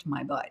almost whipped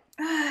my butt.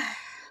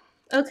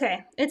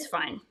 Okay, it's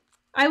fine.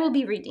 I will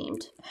be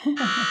redeemed.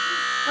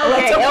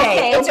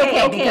 It's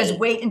okay, because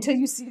wait until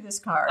you see this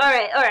card. All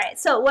right.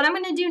 So what I'm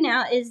going to do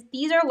now is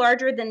these are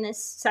larger than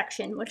this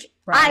section, which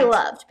I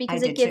loved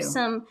because it gives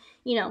some,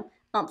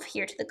 umph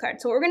here to the card.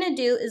 So what we're going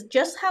to do is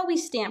just how we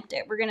stamped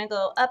it. We're going to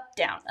go up,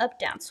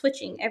 down,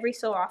 switching every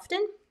so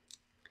often.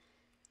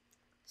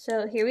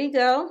 So here we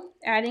go,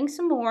 adding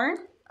some more.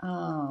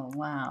 Oh,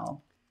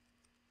 wow.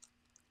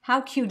 How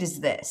cute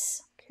is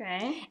this?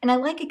 Okay. And I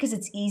like it because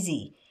it's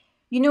easy.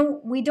 You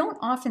know, we don't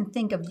often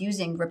think of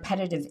using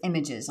repetitive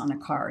images on a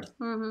card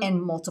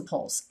and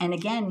multiples. And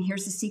again,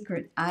 here's the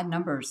secret, odd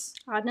numbers.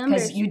 Odd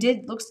numbers. Because you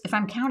did, if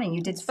I'm counting,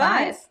 you did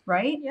 5,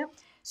 right? Yep.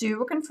 So you're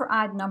looking for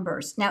odd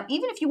numbers. Now,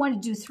 even if you want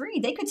to do 3,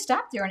 they could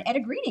stop there and add a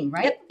greeting,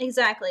 right? Yep,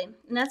 exactly.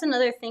 And that's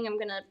another thing I'm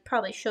going to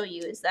probably show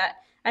you is that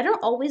I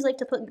don't always like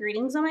to put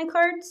greetings on my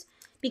cards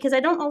because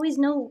I don't always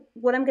know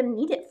what I'm going to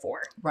need it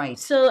for. Right.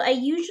 So I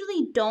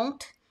usually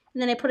don't.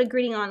 And then I put a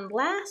greeting on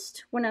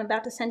last when I'm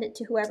about to send it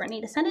to whoever I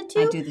need to send it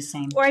to. I do the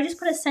same. Or I just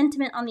put a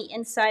sentiment on the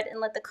inside and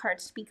let the card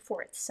speak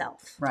for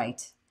itself.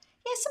 Right.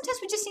 Yeah, sometimes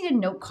we just need a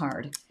note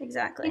card.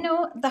 Exactly. You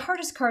know, the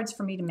hardest cards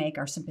for me to make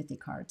are sympathy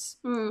cards.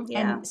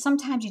 Yeah. And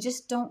sometimes you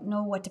just don't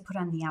know what to put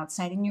on the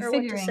outside, and you're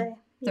figuring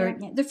they're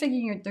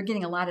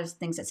getting a lot of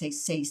things that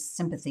say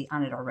sympathy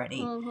on it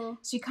already.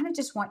 So you kind of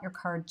just want your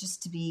card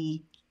just to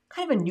be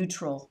kind of a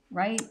neutral,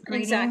 right?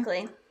 Greeting.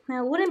 Exactly.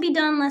 Now, it wouldn't be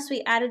done unless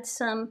we added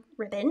some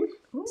ribbon.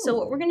 Ooh. So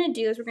what we're going to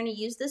do is we're going to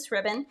use this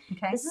ribbon.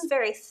 Okay. This is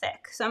very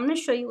thick. So I'm going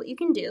to show you what you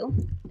can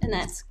do, and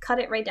that's cut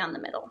it right down the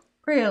middle.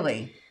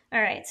 Really?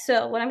 All right.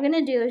 So what I'm going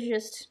to do is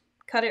just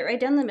cut it right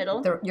down the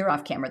middle. You're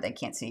off camera. They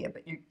can't see you,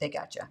 but they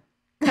got you.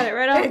 Cut it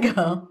right off. There you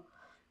go.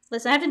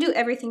 Listen, I have to do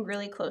everything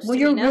really close to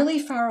me. Well, you're really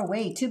far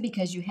away, too,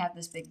 because you have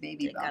this big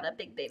baby bump. I got a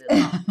big baby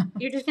bump.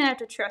 You're just going to have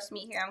to trust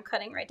me here. I'm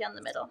cutting right down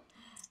the middle.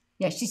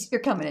 Yeah,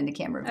 you're coming into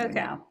camera view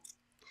now.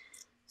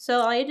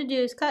 So all you have to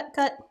do is cut.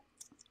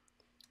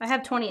 I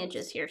have 20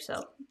 inches here,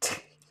 so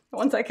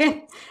 1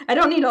 second. I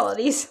don't need all of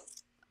these.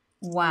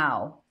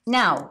 Wow.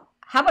 Now,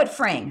 how about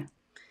fraying?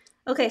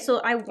 Okay, so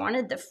I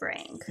wanted the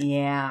fraying.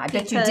 Yeah, I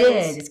bet you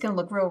did. It's going to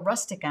look real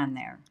rustic on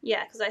there.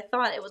 Yeah, because I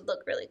thought it would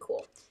look really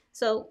cool.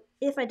 So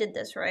if I did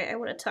this right, I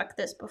would have tucked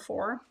this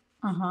before.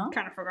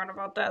 Kind of forgot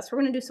about that. So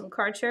we're going to do some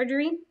card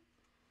surgery.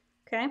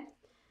 Okay.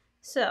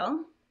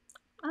 So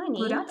I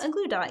need a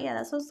glue dot. Yeah,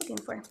 that's what I was looking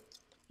for.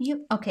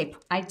 Okay,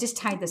 I just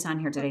tied this on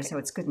here today, so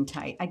it's good and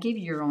tight. I gave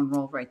you your own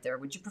roll right there.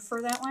 Would you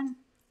prefer that one?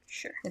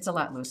 Sure. It's a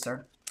lot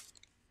looser.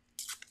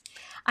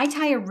 I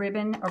tie a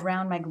ribbon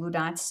around my glue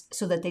dots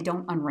so that they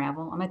don't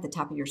unravel. I'm at the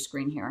top of your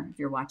screen here if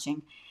you're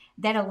watching.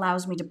 That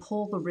allows me to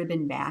pull the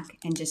ribbon back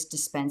and just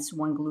dispense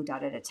one glue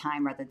dot at a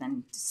time rather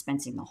than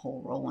dispensing the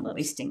whole roll and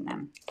wasting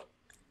them.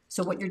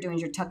 So what you're doing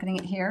is you're tucking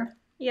it here?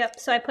 Yep,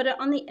 so I put it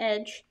on the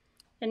edge,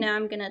 and now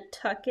I'm going to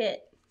tuck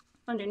it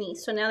underneath.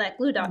 So now that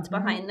glue dot's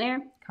behind there.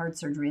 Card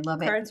surgery,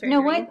 love it. You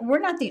know what? We're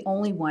not the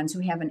only ones who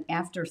have an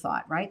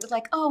afterthought, right? They're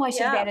like, oh, I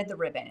should have added the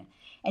ribbon.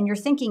 And you're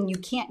thinking you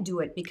can't do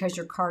it because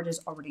your card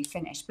is already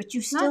finished, but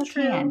you still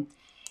can.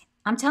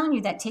 I'm telling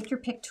you that take your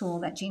pick tool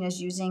that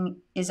Gina's using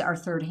is our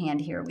third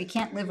hand here. We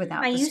can't live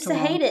without this tool. I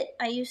used to hate it.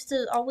 I used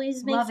to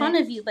always make fun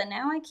of you, but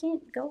now I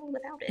can't go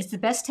without it. It's the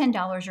best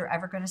 $10 you're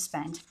ever going to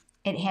spend.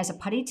 It has a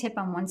putty tip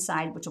on one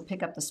side, which will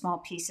pick up the small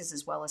pieces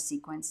as well as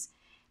sequins.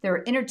 There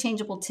are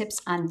interchangeable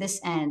tips on this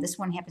end. This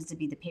one happens to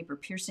be the paper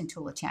piercing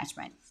tool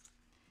attachment.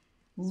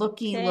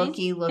 Looky and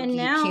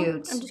now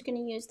cute. I'm just going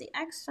to use the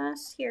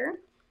excess here.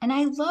 And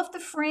I love the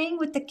fraying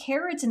with the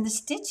carrots and the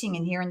stitching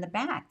in here in the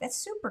back. That's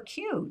super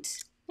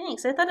cute.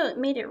 Thanks. I thought it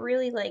made it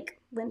really like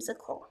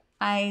whimsical.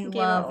 I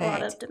love it. A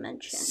lot of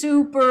dimension.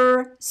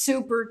 Super cute,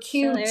 so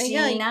there you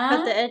Gina. Go. You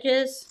cut the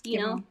edges, you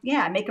know.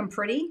 Yeah, make them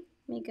pretty.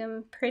 Make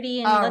them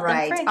pretty and let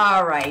them fray.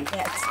 All right.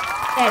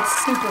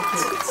 That's super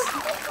cute.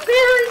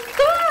 Very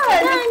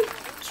good.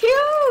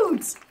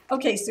 Cute.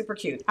 Okay, super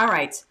cute. All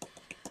right.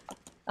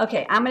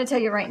 Okay, I'm going to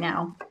tell you right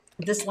now,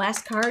 this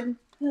last card,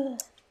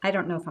 I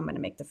don't know if I'm going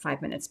to make the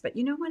 5 minutes, but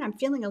you know what? I'm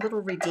feeling a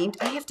little redeemed.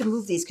 I have to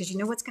move these because you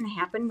know what's going to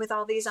happen with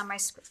all these on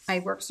my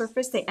work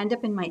surface? They end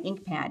up in my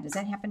ink pad. Does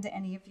that happen to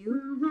any of you?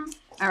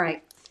 Mm-hmm. All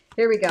right,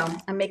 here we go.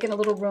 I'm making a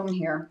little room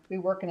here. We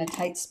work in a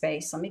tight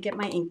space. Let me get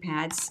my ink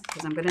pads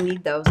because I'm going to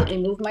need those. Let me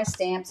move my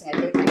stamps. I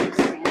take my ink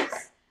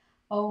stamps.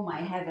 Oh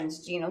my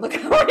heavens, Gina, look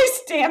how many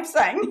stamps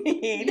I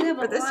need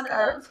for this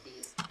card. Of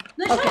these.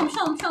 No,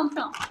 show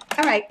them.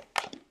 All right.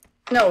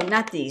 No,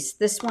 not these.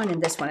 This one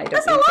and this one. I don't.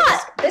 That's a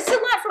lot. This is a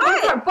lot for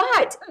one card,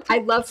 but I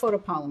love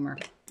photopolymer.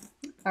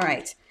 All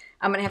right.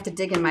 I'm going to have to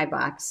dig in my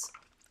box.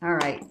 All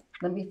right.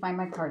 Let me find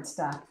my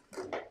cardstock.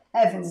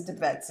 Heavens to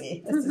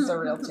Betsy. This is a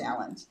real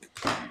challenge.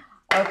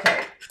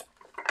 Okay.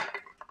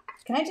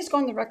 Can I just go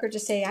on the record to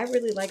say I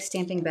really like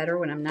stamping better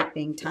when I'm not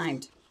being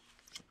timed?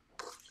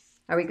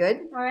 Are we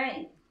good? All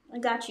right. I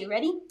got you.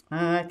 Ready?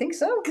 I think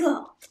so.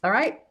 Go. All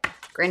right.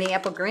 Granny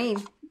apple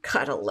green.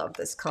 Gotta love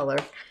this color.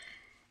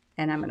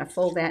 And I'm going to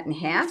fold that in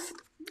half.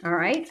 All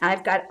right.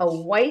 I've got a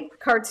white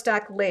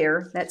cardstock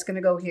layer that's going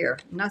to go here.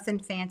 Nothing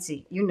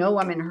fancy. You know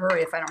I'm in a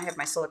hurry if I don't have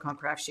my silicone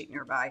craft sheet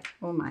nearby.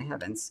 Oh, my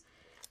heavens.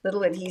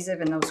 Little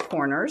adhesive in those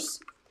corners.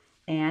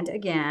 And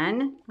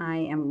again, I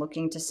am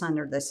looking to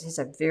center this. This is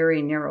a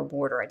very narrow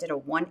border. I did a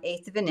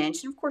 1/8 of an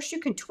inch. And, of course, you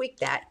can tweak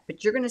that,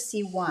 but you're going to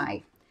see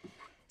why.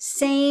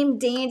 Same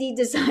Dandy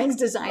Designs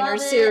Designer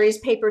Series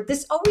paper.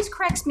 This always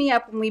cracks me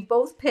up when we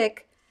both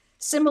pick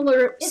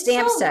similar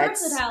stamp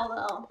sets. It's so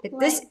versatile, though.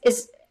 This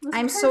is,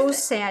 I'm so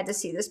sad to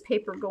see this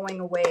paper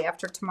going away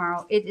after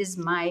tomorrow. It is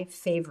my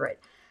favorite.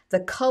 The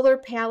color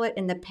palette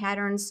and the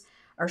patterns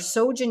are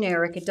so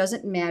generic. It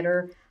doesn't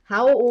matter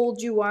how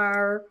old you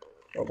are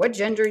or what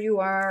gender you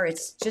are.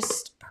 It's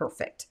just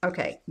perfect.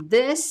 Okay,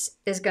 this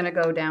is going to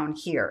go down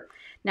here.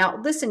 Now,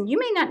 listen, you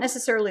may not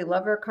necessarily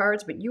love our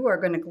cards, but you are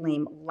going to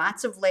glean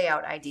lots of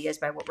layout ideas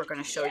by what we're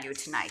going to show you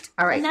tonight.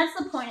 All right. And that's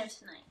the point of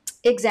tonight.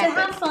 Exactly.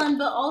 To have fun,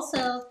 but also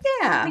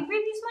like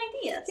review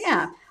some ideas.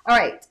 Yeah. All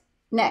right.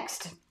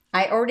 Next.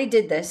 I already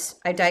did this.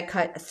 I die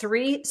cut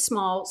 3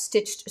 small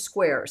stitched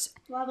squares.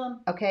 Love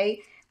them.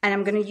 Okay. And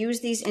I'm going to use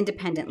these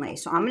independently.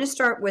 So I'm going to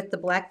start with the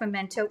black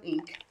memento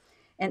ink.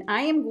 And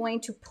I am going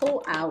to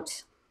pull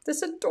out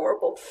this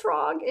adorable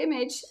frog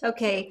image.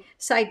 Okay,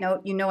 side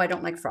note, you know I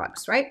don't like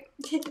frogs, right?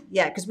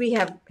 Yeah, because we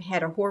have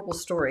had a horrible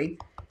story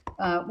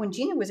when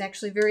Gina was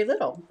actually very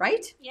little,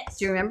 right? Yes.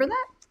 Do you remember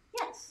that?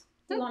 Yes.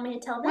 Do you want me to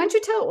tell them? Why don't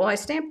you tell it? Well, I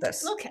stamped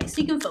this. Okay,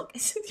 so you can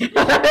focus.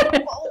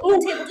 Oh,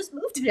 the table just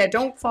moved. Yeah,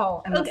 don't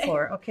fall on the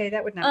floor. Okay,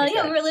 that would not be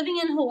good. Yeah, we're living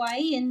in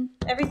Hawaii, and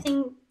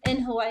everything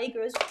in Hawaii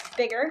grows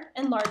bigger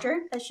and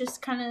larger. That's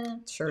just kind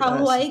of how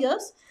Hawaii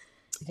goes.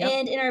 Yep.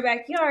 And in our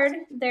backyard,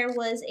 there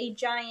was a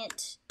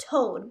giant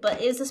toad,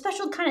 but it was a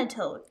special kind of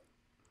toad.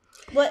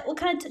 What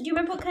kind of? Do you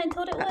remember what kind of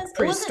toad it was?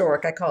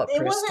 Prehistoric. I call it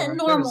prehistoric. It wasn't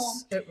normal.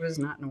 It was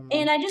not normal.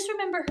 And I just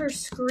remember her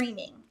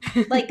screaming,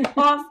 like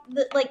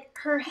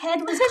her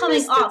head was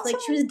coming off, like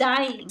she was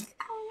dying.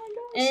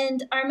 Oh my gosh.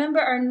 And I remember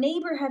our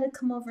neighbor had to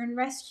come over and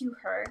rescue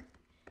her.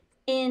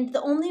 And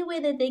the only way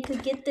that they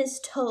could get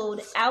this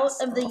toad out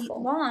of the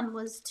lawn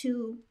was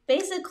to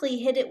basically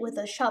hit it with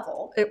a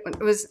shovel. It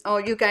was, oh,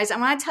 you guys, I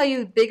want to tell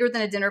you, bigger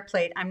than a dinner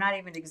plate. I'm not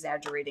even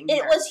exaggerating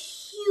here. It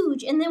was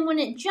huge. And then when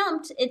it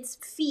jumped, its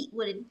feet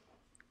would,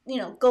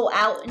 go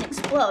out and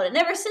explode. And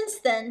ever since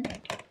then,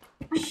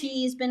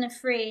 she's been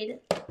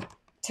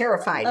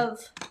terrified of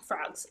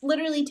frogs.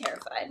 Literally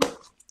terrified.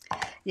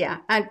 Yeah,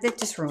 that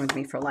just ruined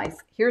me for life.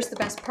 Here's the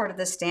best part of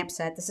this stamp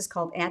set. This is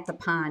called At the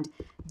Pond.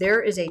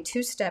 There is a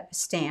 2-step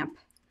stamp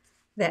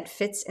that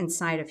fits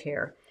inside of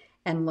here.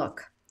 And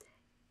look,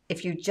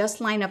 if you just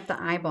line up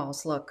the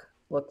eyeballs, look.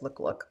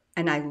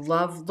 And I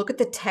look at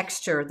the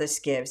texture this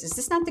gives. Is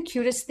this not the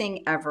cutest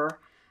thing ever?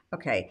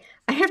 Okay,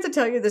 I have to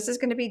tell you, this is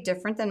going to be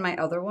different than my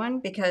other one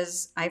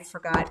because I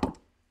forgot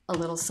a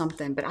little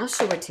something, but I'll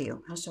show it to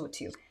you.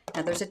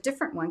 Now, there's a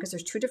different one because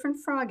there's 2 different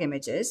frog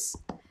images.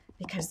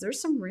 Because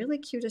there's some really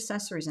cute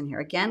accessories in here.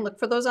 Again, look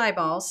for those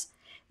eyeballs.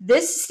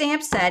 This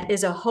stamp set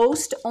is a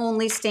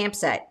host-only stamp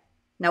set.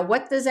 Now,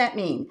 what does that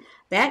mean?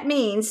 That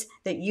means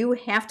that you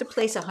have to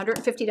place a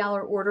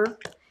 $150 order,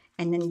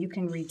 and then you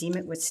can redeem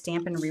it with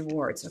Stampin'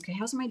 Rewards. Okay,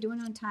 how's am I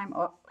doing on time?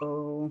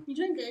 Uh-oh. You're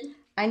doing good.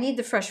 I need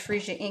the Fresh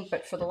Freesia ink,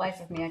 but for the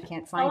life of me, I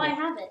can't find it. Oh, I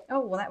have it.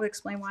 Oh, well, that would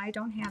explain why I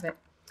don't have it.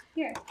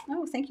 Here.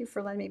 Oh, thank you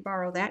for letting me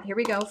borrow that. Here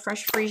we go,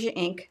 Fresh Freesia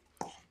ink.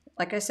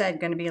 like I said,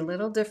 going to be a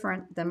little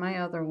different than my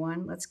other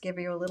one. Let's give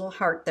you a little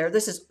heart there.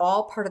 This is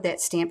all part of that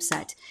stamp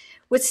set.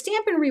 With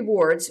Stampin'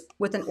 Rewards,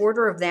 with an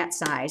order of that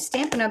size,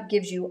 Stampin' Up!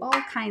 Gives you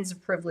all kinds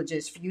of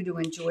privileges for you to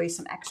enjoy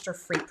some extra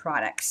free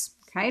products,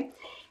 okay?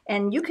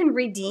 And you can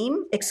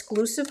redeem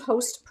exclusive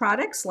host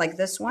products like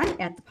this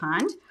one at the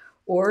Pond,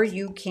 or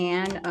you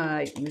can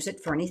use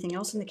it for anything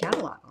else in the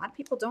catalog. A lot of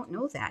people don't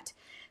know that.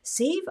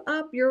 Save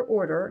up your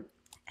order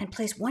and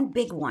place one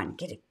big one.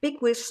 Get a big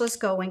wish list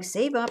going,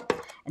 save up,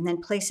 and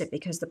then place it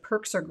because the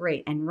perks are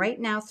great. And right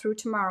now through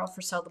tomorrow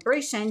for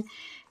Sale-A-Bration,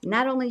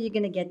 not only are you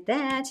going to get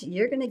that,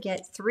 you're going to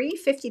get 3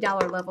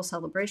 $50 level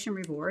Sale-A-Bration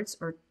rewards,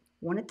 or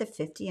one at the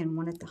 50 and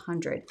one at the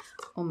 100.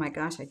 Oh my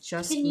gosh, I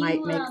just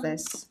might make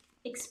this.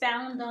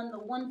 Expound on the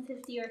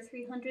 150 or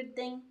 300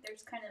 thing?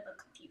 There's kind of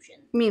a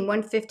confusion. You mean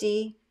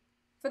 150?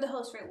 For the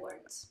host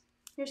rewards.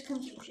 There's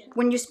confusion.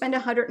 When you spend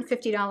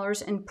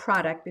 $150 in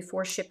product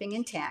before shipping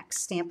and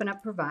tax, Stampin'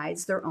 Up!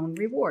 Provides their own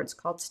rewards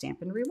called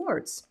Stampin'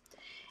 Rewards.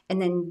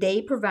 And then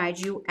they provide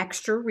you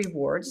extra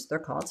rewards. They're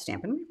called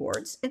Stampin'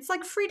 Rewards. It's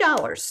like free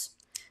dollars.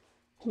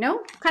 You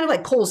know? Kind of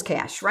like Kohl's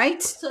Cash,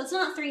 right? So it's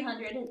not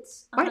 300,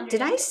 it's 100. What?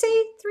 Did I say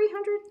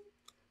 300?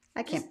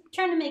 I can't. Just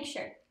trying to make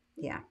sure.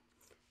 Yeah.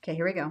 Okay,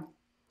 here we go.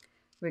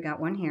 We got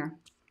one here.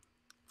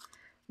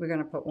 We're going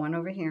to put one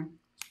over here.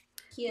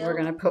 Cute. We're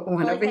going to put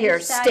one over here.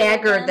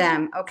 Stagger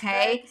them,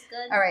 okay?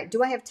 Good. All right.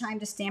 Do I have time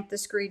to stamp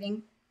this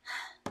greeting?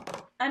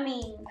 I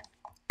mean...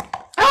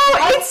 Oh,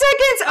 8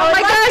 seconds! Oh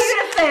my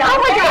gosh!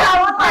 Oh my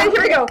god! All right,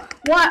 here we go.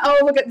 Oh,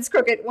 look at this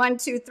crooked. 1,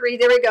 2, 3.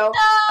 There we go.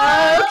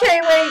 No. Okay,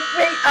 wait.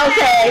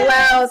 Okay,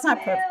 well, it's not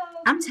perfect.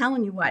 I'm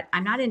telling you what.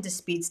 I'm not into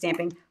speed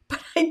stamping,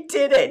 but I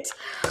did it.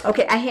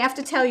 Okay, I have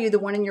to tell you, the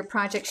one in your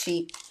project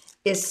sheet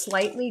is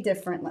slightly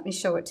different. Let me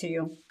show it to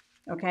you.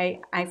 Okay,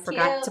 I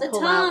forgot to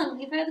pull out.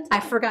 I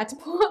forgot to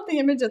pull out the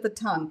image of the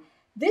tongue.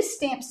 This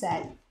stamp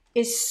set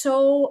is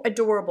so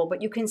adorable,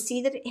 but you can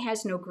see that it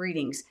has no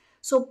greetings.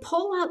 So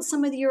pull out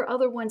some of your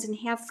other ones and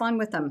have fun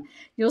with them.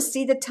 You'll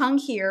see the tongue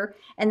here,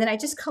 and then I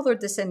just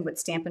colored this in with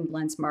Stampin'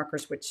 Blends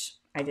markers, which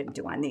I didn't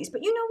do on these.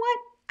 But you know what?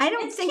 I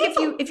don't think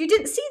if you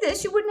didn't see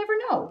this, you would never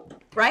know,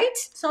 right?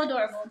 So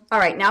adorable. All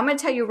right, now I'm going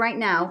to tell you right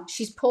now,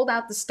 she's pulled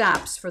out the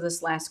stops for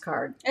this last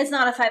card. It's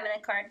not a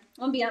 5-minute card.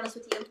 I'm going to be honest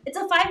with you. It's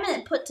a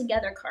 5-minute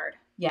put-together card.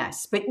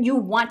 Yes, but you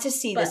want to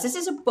see this. This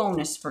is a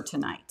bonus for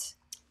tonight.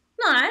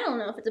 No, I don't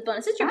know if it's a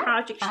bonus. It's your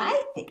project sheet.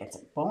 I think it's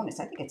a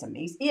bonus. I think it's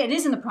amazing. Yeah, it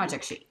is in the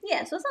project sheet.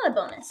 Yeah, so it's not a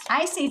bonus.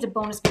 I say it's a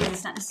bonus because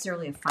it's not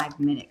necessarily a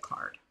 5-minute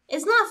card.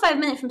 It's not 5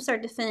 minutes from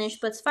start to finish,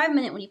 but it's 5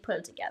 minutes when you put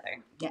it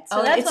together. Yeah.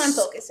 So that's what I'm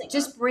focusing on.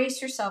 Just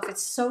brace yourself.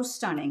 It's so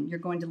stunning. You're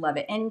going to love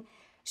it. And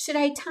should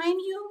I time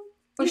you?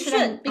 Or you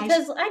should,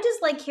 because I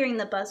just like hearing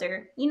the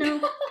buzzer. You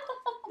know,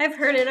 I've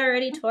heard it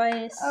already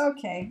twice.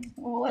 Okay.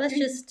 Well, let's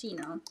just, you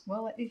know.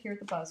 We'll let you hear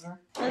the buzzer.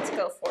 Let's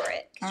go for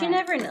it. Because you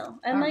never know.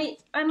 I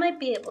might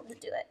be able to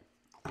do it.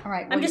 All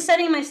right. I'm just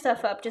setting my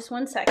stuff up. Just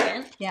 1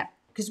 second. Yeah.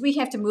 Because we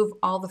have to move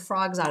all the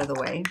frogs out of the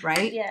way,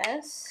 right?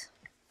 Yes.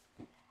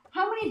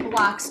 How many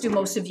blocks do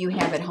most of you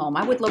have at home?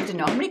 I would love to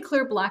know. How many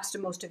clear blocks do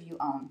most of you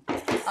own?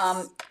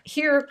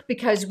 Here,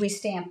 because we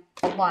stamp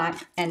a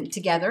lot and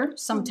together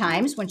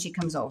sometimes when she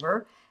comes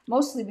over,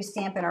 mostly we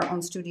stamp in our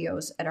own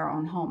studios at our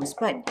own homes.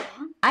 But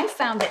I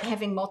found that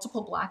having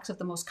multiple blocks of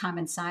the most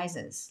common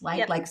sizes,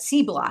 like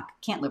C block,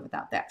 can't live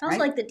without that. I also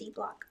like the D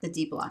block. The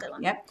D block.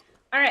 Yep.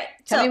 All right.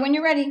 Tell me when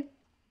you're ready.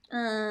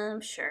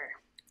 Sure.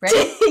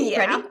 Ready? Yeah.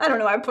 Ready? I don't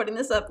know why I'm putting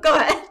this up. Go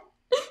ahead.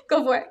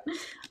 Go for it.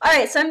 All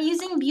right, so I'm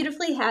using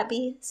Beautifully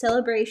Happy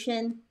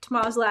Sale-A-Bration,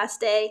 tomorrow's last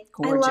day.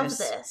 Gorgeous. I love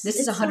this. This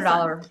is a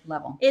 $100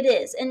 level. It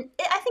is, and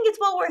I think it's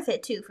well worth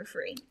it too for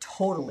free.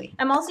 Totally.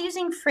 I'm also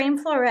using Frame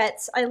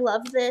Florets. I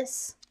love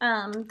this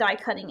die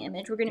cutting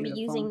image. We're going to be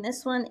using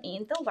this one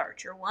and the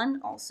larger one,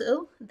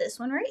 also this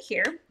one right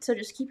here. So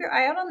just keep your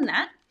eye out on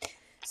that.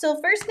 So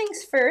first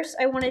things first,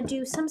 I want to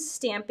do some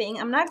stamping.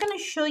 I'm not going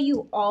to show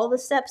you all the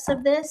steps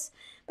of this,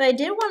 but I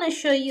did want to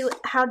show you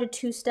how to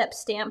 2-step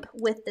stamp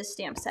with this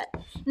stamp set.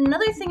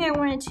 Another thing I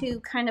wanted to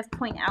kind of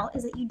point out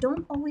is that you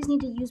don't always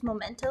need to use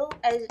Memento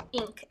as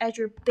ink as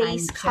your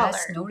base color. I'm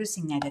just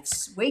noticing that.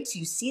 Wait till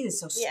you see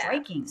this, so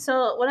striking.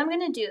 So what I'm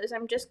going to do is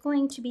I'm just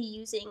going to be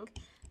using,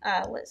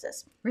 what is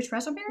this? Rich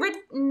Raspberry?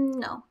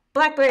 No,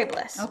 Blackberry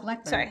Bliss. Oh,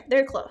 Blackberry. Sorry,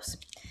 they're close.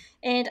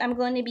 And I'm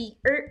going to be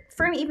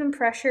firm even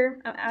pressure.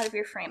 I'm out of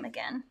your frame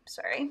again.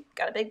 Sorry,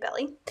 got a big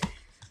belly.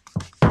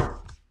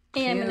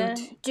 And I'm going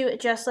to do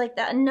it just like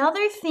that.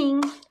 Another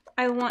thing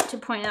I want to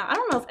point out, I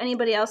don't know if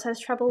anybody else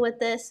has trouble with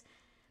this,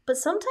 but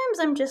sometimes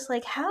I'm just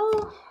like, how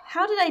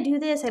did I do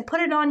this? I put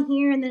it on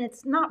here and then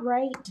it's not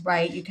right.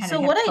 Right, you kind of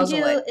So what I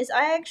do is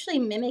I actually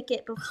mimic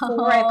it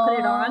before I put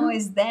it on. Oh,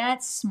 is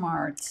that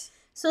smart?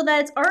 So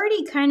that it's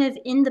already kind of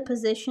in the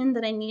position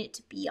that I need it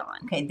to be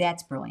on. Okay,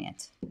 that's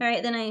brilliant. All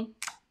right, then I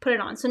put it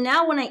on. So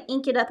now when I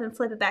ink it up and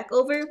flip it back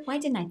over. Why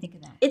didn't I think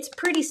of that? It's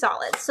pretty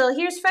solid. So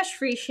here's Fresh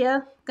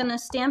Freesia. Gonna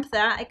stamp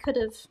that. I could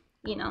have,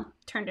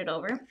 turned it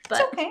over. But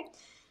it's okay.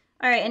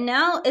 All right, and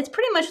now it's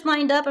pretty much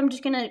lined up. I'm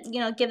just gonna,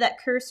 give that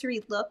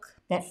cursory look.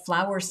 That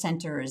flower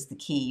center is the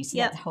key. You see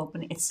that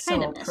opening? It's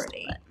so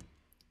pretty. But...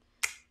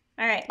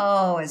 All right.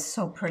 Oh, it's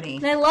so pretty.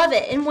 And I love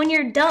it. And when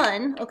you're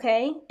done,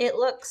 okay, it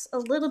looks a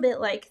little bit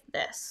like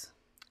this.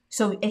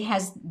 So it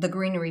has the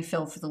greenery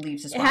fill for the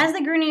leaves as well. It has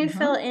the greenery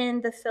fill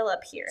and the fill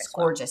up here. It's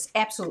gorgeous.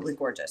 Absolutely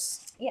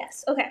gorgeous.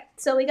 Yes. Okay.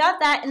 So we got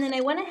that, and then I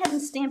went ahead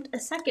and stamped a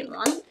second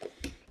one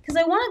because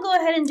I want to go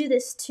ahead and do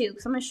this too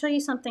because I'm going to show you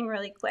something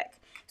really quick.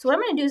 So what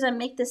I'm going to do is I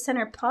make the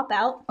center pop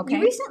out. Okay.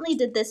 You recently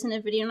did this in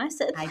a video, and I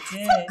said, that's a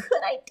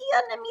good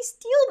idea. Let me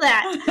steal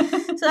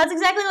that. So that's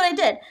exactly what I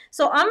did.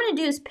 So all I'm going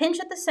to do is pinch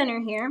at the center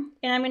here,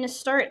 and I'm going to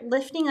start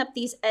lifting up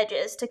these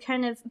edges to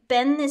kind of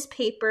bend this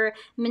paper,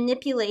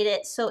 manipulate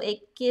it so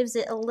it gives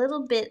it a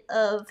little bit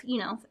of,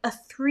 a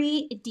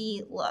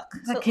 3D look.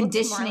 So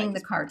conditioning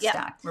the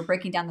cardstock. We're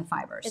breaking down the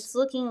fibers. It's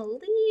looking a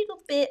little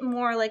bit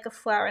more like a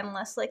flower and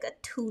less like a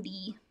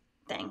 2D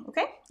thing.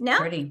 Okay, now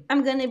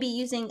I'm going to be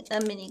using a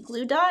mini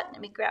glue dot.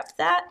 Let me grab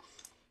that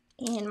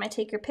and my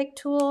take your pick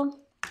tool,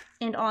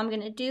 and all I'm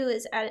going to do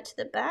is add it to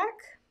the back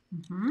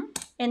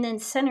and then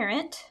center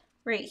it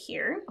right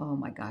here. Oh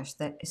my gosh,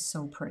 that is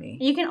so pretty.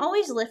 You can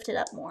always lift it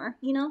up more,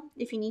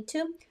 if you need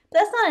to. But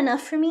that's not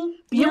enough for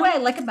me. You know what I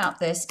like about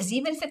this is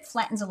even if it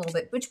flattens a little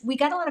bit, which we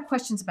got a lot of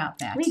questions about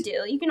that. We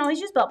do. You can always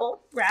use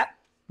bubble wrap.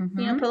 Put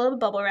a little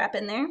bubble wrap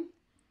in there.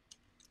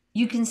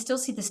 You can still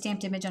see the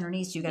stamped image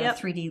underneath, so you got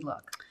a 3D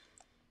look.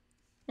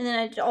 And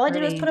then all I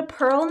did was put a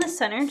pearl in the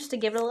center just to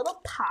give it a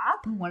little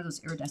pop. Ooh, one of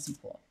those iridescent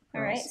pearls.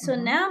 All right, so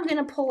now I'm going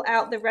to pull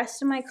out the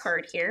rest of my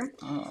card here.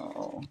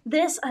 Oh.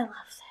 This, I love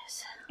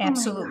this.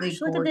 Absolutely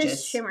gorgeous. Look at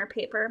this shimmer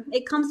paper.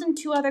 It comes in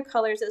 2 other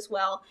colors as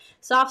well.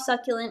 Soft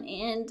succulent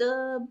and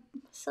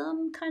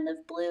some kind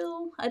of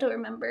blue. I don't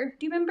remember.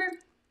 Do you remember?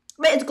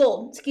 But it's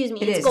gold. Excuse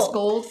me. It's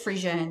gold,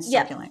 freesia, and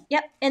succulent.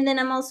 Yep. And then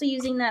I'm also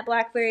using that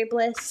Blackberry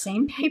Bliss.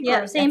 Same paper.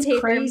 Yeah, same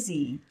paper.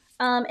 Crazy.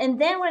 And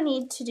then what I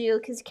need to do,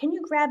 because can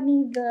you grab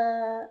me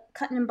the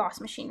cut and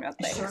emboss machine real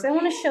quick? Because I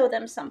want to show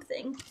them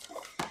something.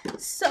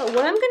 So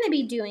what I'm going to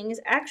be doing is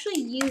actually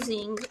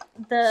using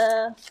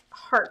the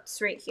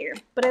hearts right here.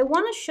 But I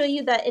want to show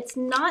you that it's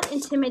not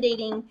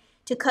intimidating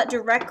to cut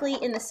directly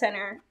in the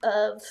center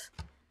of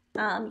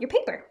your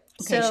paper.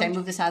 Okay, should I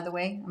move this out of the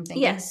way? I'm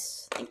thinking.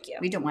 Yes, thank you.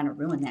 We don't want to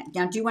ruin that.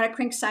 Now, do you want to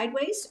crank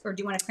sideways or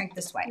do you want to crank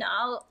this way?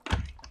 No,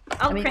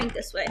 I'll crank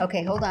this way.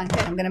 Okay, hold on.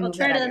 I'm going to move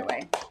that out of your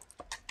way.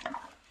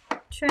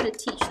 Try to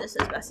teach this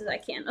as best as I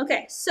can.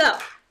 Okay, so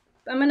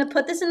I'm going to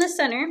put this in the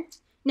center.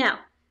 Now,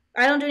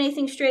 I don't do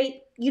anything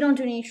straight. You don't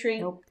do anything straight.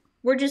 Nope.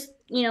 We're just,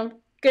 going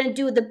to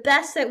do the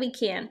best that we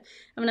can.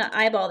 I'm going to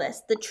eyeball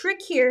this. The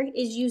trick here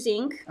is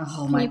using,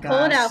 can you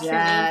pull it out for me?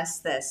 Yes,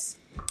 this.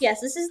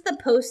 Yes, this is the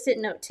Post-it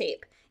note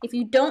tape. If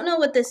you don't know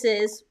what this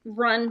is,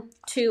 run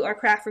to our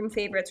craft room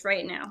favorites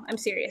right now. I'm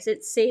serious.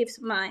 It saves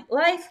my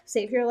life,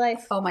 save your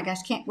life. Oh my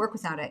gosh, can't work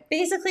without it.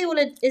 Basically what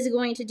it is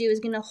going to do is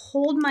going to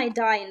hold my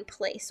die in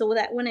place so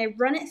that when I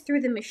run it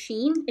through the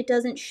machine, it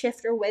doesn't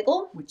shift or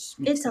wiggle. Which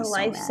makes it's a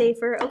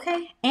lifesaver,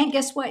 okay? And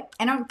guess what?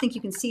 I don't think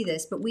you can see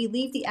this, but we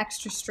leave the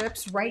extra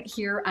strips right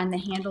here on the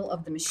handle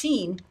of the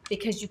machine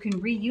because you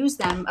can reuse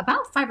them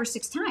about 5 or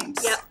 6 times.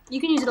 Yep, you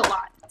can use it a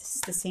lot. This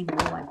is the same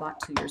roll I bought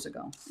 2 years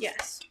ago.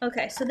 Yes.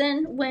 Okay, so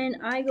then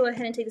when I go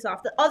ahead and take this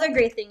off, the other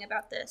great thing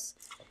about this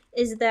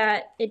is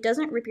that it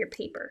doesn't rip your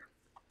paper.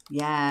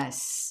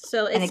 Yes.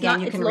 So it's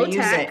you can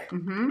reuse it.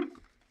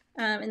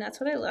 And that's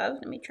what I love.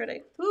 Let me try to...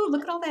 Ooh,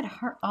 look at all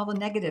that all the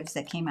negatives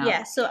that came out.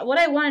 Yeah, so what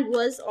I wanted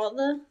was all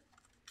the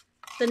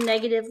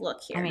negative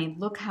look here. I mean,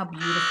 look how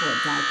beautiful it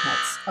die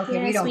cuts. Okay,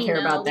 yes, we don't care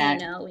about that.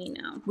 We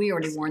know. We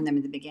already warned them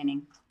in the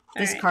beginning.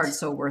 This card's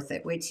so worth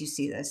it. Wait till you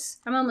see this.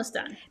 I'm almost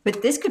done.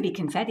 But this could be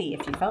confetti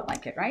if you felt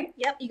like it, right?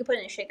 Yep, you can put it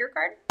in a shaker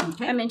card.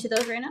 Okay. I'm into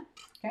those right now.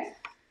 Okay.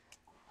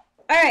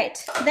 All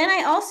right. Then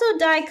I also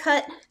die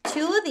cut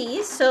 2 of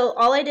these. So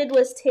all I did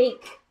was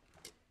take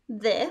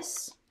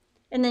this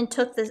and then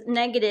took the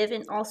negative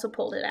and also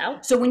pulled it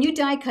out. So when you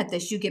die cut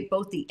this, you get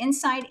both the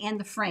inside and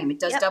the frame.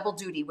 It does double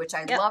duty, which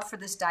I love for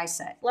this die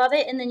set. Love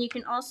it. And then you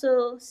can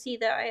also see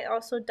that I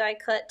also die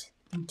cut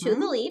 2 of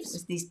the leaves.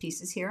 With these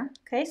pieces here.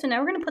 Okay, so now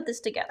we're going to put this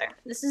together.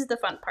 This is the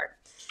fun part.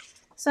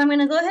 So I'm going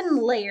to go ahead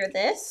and layer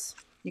this.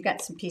 You got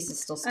some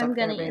pieces still stuck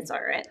there, babe. It's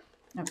all right.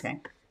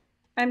 Okay.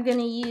 I'm going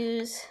to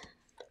use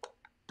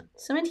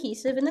some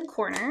adhesive in the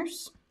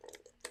corners.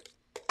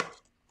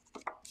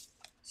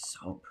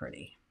 So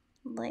pretty.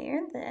 Layer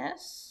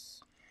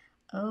this.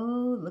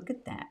 Oh, look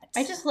at that.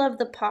 I just love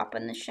the pop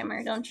and the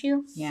shimmer, don't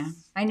you? Yeah.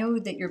 I know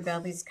that your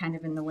belly's kind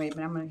of in the way, but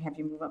I'm going to have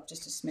you move up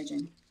just a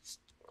smidgen.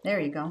 There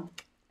you go.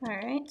 All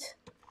right.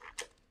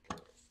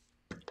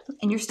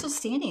 And you're still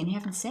standing and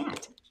haven't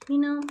sat.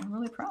 I'm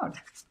really proud.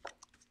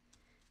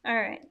 All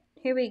right.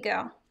 Here we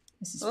go.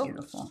 This is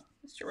beautiful.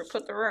 Sure, we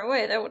put the right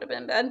way. That would have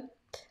been bad.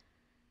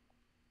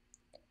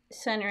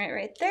 Center it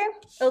right there.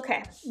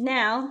 Okay.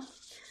 Now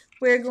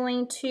we're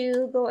going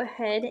to go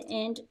ahead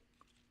and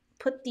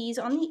put these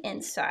on the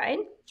inside.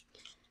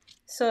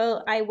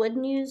 So I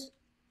wouldn't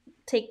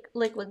take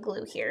liquid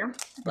glue here,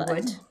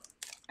 but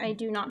I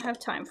do not have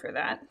time for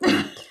that.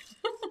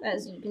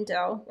 As you can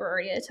tell, we're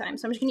already out of time.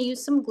 So I'm just going to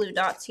use some glue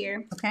dots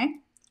here. Okay.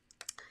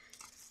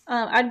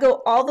 I'd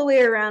go all the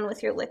way around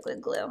with your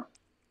liquid glue.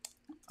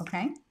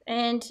 Okay.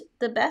 And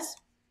the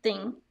best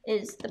thing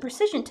is the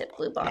precision tip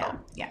glue bottle.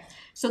 Yeah.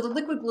 So the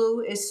liquid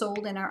glue is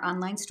sold in our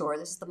online store.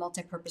 This is the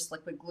multi-purpose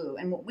liquid glue.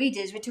 And what we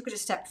did is we took it a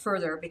step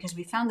further because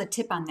we found the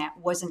tip on that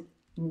wasn't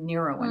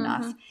narrow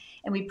enough.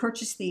 And we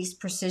purchased these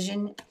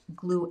precision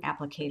glue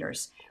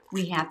applicators.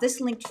 We have this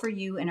linked for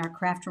you in our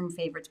craft room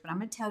favorites, but I'm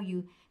going to tell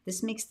you,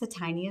 this makes the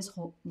tiniest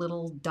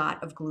little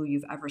dot of glue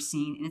you've ever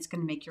seen, and it's going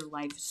to make your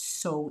life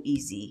so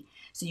easy.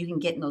 So you can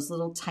get in those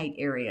little tight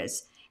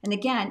areas. And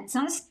again,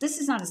 this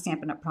is not a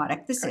Stampin' Up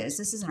product. This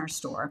is in our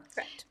store.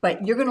 Correct.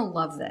 But you're going to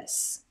love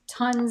this.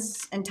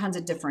 Tons and tons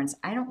of difference.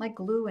 I don't like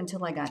glue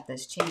until I got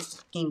this.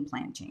 Game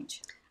plan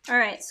change. All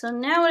right, so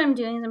now what I'm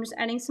doing is I'm just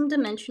adding some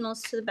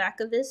dimensionals to the back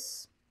of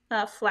this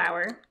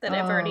flower that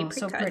I've already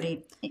pre-cut. So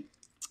pretty.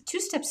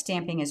 Two-step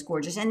stamping is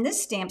gorgeous. And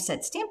this stamp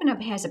set, Stampin'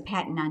 Up has a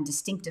patent on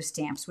distinctive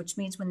stamps, which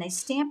means when they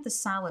stamp the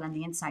solid on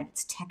the inside,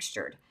 it's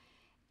textured.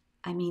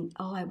 I mean,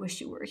 oh, I wish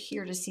you were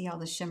here to see all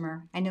the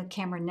shimmer. I know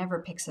camera never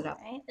picks it up.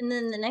 Okay. And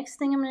then the next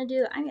thing I'm going to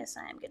do, I guess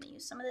I am going to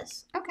use some of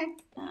this. Okay.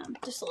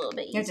 Just a little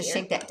bit easier. You have to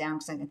shake that down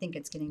because I think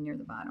it's getting near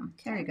the bottom.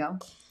 Okay. There you go.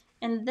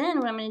 And then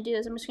what I'm going to do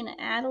is I'm just going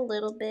to add a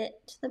little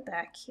bit to the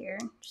back here,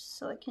 just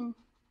so I can,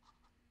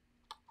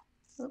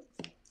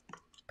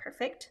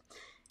 perfect.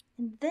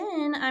 And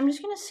then I'm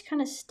just going to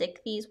kind of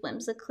stick these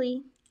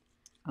whimsically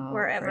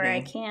wherever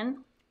I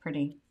can.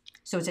 Pretty.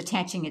 So it's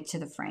attaching it to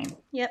the frame.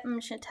 Yep, I'm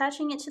just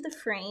attaching it to the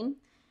frame.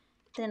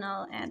 Then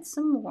I'll add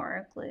some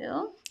more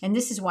glue. And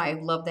this is why I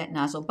love that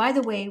nozzle. By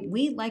the way,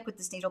 we like with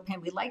this needle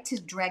pen, we like to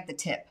drag the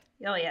tip.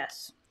 Oh,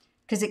 yes.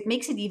 Because it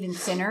makes it even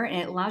thinner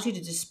and it allows you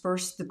to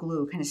disperse the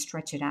glue, kind of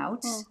stretch it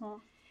out.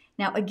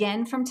 Now,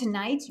 again, from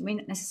tonight, you may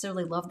not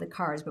necessarily love the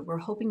cards, but we're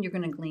hoping you're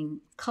going to glean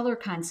color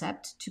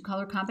concept, 2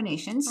 color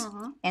combinations,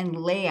 and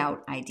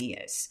layout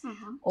ideas.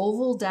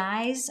 Oval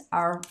dies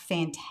are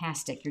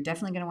fantastic. You're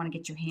definitely going to want to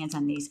get your hands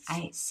on these.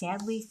 I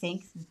sadly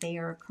think that they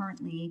are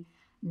currently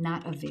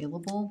not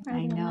available.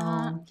 I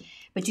know.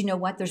 But you know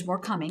what? There's more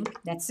coming.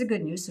 That's the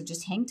good news. So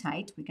just hang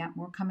tight. We got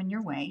more coming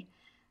your way.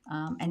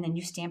 And then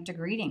you stamped a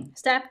greeting.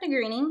 Stamped a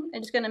greeting.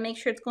 I'm just going to make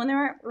sure it's going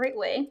the right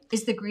way.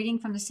 Is the greeting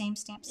from the same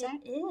stamp set?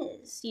 It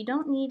is. You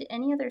don't need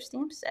any other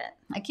stamp set.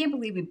 I can't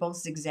believe we both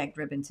zigzagged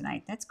ribbon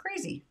tonight. That's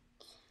crazy.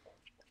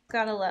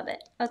 Gotta love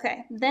it.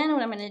 Okay, then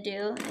what I'm going to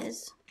do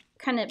is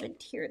kind of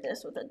adhere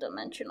this with a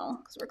dimensional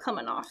because we're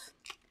coming off.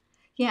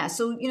 Yeah,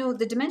 so, you know,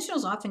 the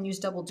dimensionals often use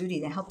double duty.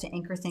 They help to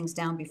anchor things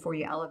down before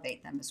you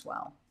elevate them as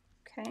well.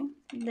 Okay,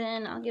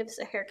 then I'll give this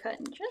a haircut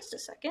in just a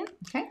second.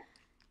 Okay.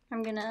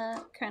 I'm going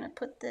to kind of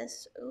put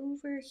this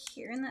over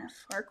here in that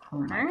far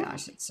corner. Oh my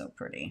gosh, it's so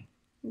pretty.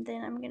 And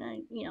then I'm going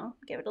to, you know,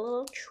 give it a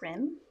little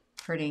trim.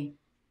 Pretty.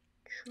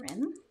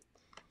 Trim.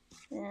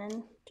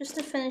 Then just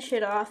to finish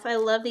it off, I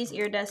love these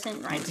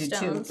iridescent rhinestones. I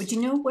do too. But you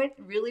know what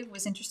really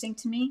was interesting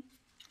to me?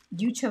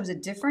 You chose a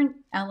different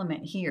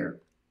element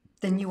here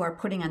than you are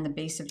putting on the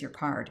base of your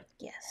card.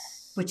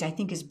 Yes. Which I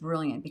think is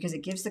brilliant because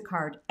it gives the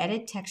card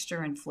added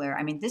texture and flair.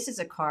 I mean, this is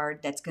a card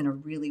that's going to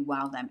really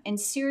wow them. And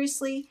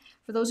seriously,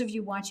 for those of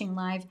you watching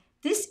live,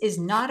 this is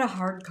not a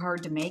hard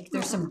card to make.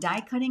 There's some die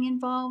cutting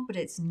involved, but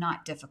it's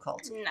not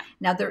difficult. No.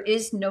 Now, there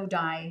is no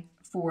die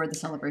for the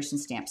Sale-A-Bration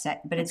stamp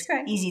set, but it's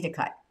easy to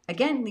cut.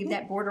 Again, leave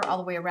that border all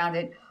the way around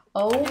it.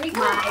 Oh my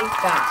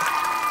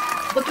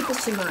gosh. Look at the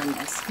shimmer in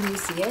this. Can you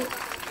see it?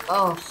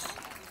 Oh,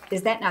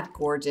 is that not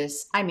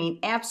gorgeous? I mean,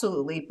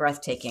 absolutely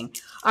breathtaking.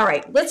 All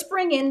right, let's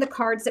bring in the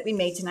cards that we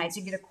made tonight so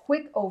you get a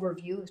quick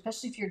overview,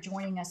 especially if you're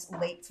joining us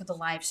late for the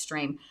live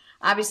stream.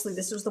 Obviously,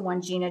 this was the one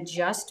Gina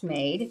just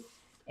made,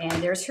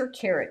 and there's her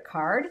carrot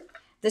card.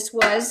 This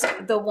was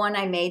the one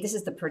I made. This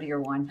is the prettier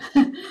one.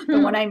 The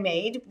one I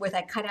made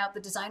I cut out the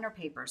designer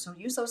paper. So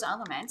use those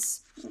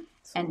elements.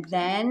 And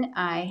then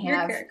I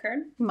have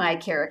my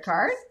carrot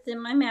card.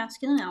 Then my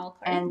masculine owl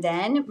card. And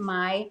then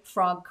my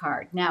frog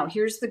card. Now,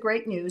 here's the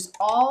great news.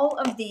 All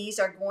of these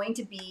are going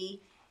to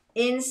be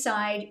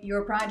inside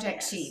your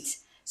project sheet.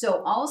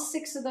 So all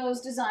 6 of those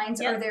designs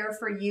are there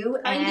for you.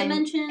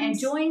 And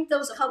join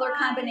those color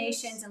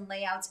combinations and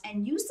layouts.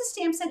 And use the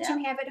stamp sets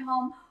you have at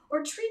home.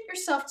 Or treat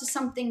yourself to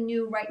something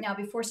new right now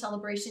before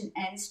Sale-A-Bration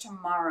ends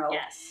tomorrow.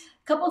 Yes.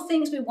 A couple of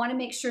things we want to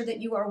make sure that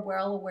you are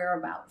well aware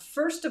about.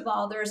 First of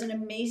all, there's an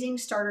amazing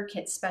starter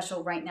kit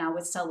special right now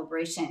with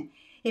Sale-A-Bration.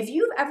 If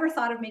you've ever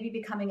thought of maybe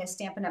becoming a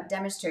Stampin' Up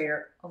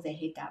demonstrator, they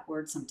hate that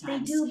word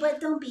sometimes. They do, but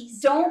don't be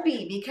scared. Don't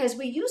be, because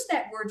we use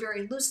that word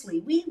very loosely.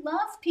 We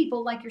love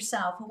people like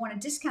yourself who want a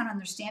discount on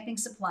their stamping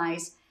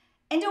supplies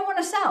and don't want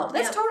to sell.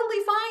 That's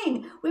totally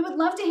fine. We would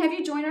love to have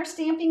you join our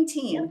stamping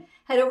team.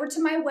 Head over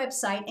to my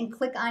website and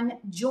click on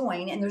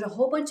join, and there's a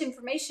whole bunch of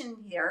information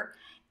here.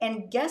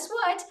 And guess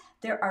what?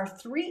 There are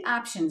 3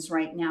 options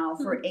right now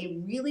for a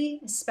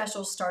really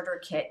special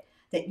starter kit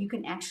that you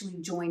can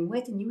actually join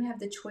with, and you have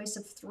the choice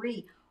of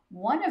 3.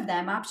 One of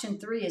them, option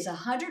 3, is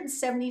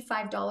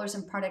 $175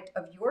 in product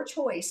of your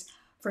choice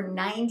for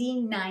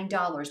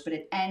 $99, but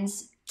it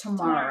ends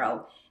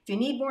tomorrow. If you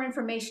need more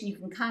information, you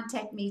can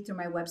contact me through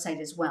my website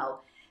as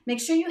well. Make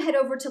sure you head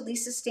over to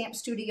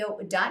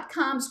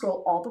lisastampstudio.com,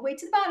 scroll all the way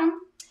to the bottom,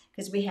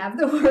 because we have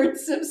the word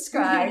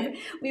subscribe.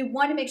 We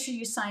want to make sure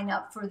you sign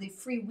up for the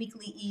free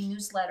weekly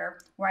e-newsletter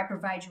where I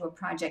provide you a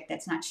project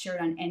that's not shared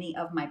on any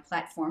of my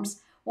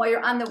platforms. While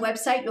you're on the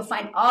website, you'll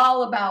find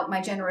all about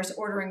my generous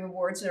ordering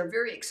rewards that are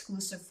very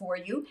exclusive for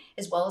you,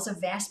 as well as a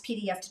vast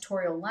PDF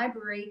tutorial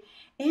library.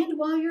 And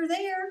while you're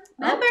there,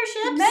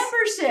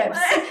 memberships.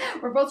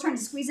 We're both trying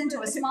to squeeze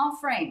into a small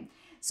frame.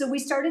 So we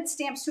started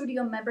Stamp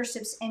Studio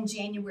memberships in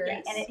January,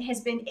 and it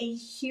has been a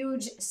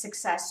huge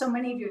success. So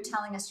many of you are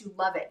telling us you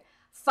love it.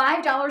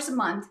 $5 a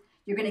month,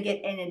 you're going to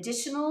get an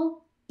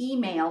additional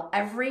email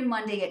every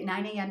Monday at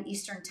 9 a.m.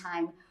 Eastern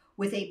Time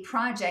with a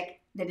project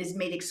that is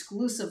made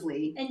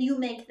exclusively. And you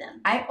make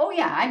them.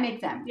 I make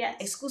them. Yes.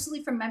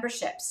 Exclusively for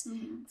memberships.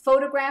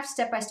 Photographs,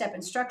 step-by-step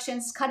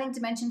instructions, cutting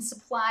dimensions,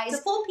 supplies. It's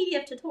a full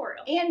PDF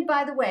tutorial. And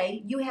by the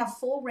way, you have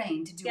full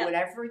reign to do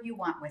whatever you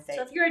want with it.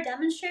 So if you're a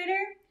demonstrator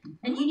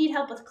and you need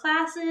help with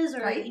classes or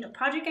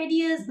project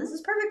ideas, this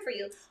is perfect for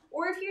you.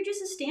 Or if you're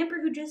just a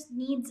stamper who just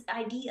needs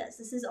ideas,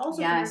 this is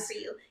also perfect for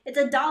you. It's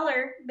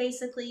 $1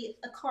 basically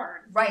a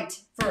card. Right,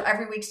 for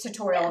every week's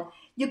tutorial.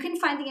 You can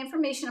find the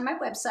information on my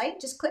website.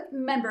 Just click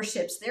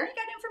memberships there. You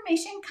got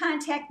information,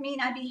 contact me,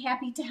 and I'd be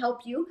happy to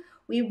help you.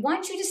 We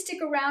want you to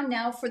stick around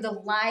now for the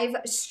live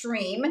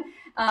stream.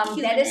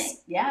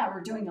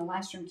 We're doing a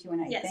live stream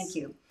Q&A. Yes. Thank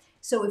you.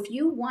 So if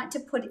you want to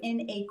put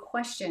in a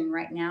question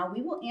right now,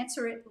 we will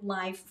answer it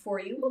live for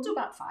you. We'll do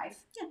about 5.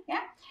 Yeah.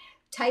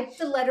 Type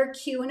the letter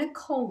Q and a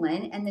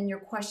colon and then your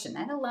question.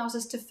 That allows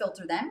us to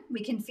filter them.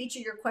 We can feature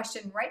your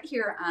question right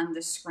here on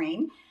the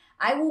screen.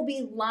 I will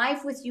be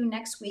live with you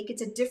next week.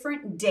 It's a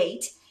different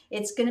date.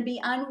 It's going to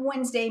be on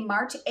Wednesday,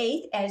 March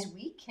 8th, as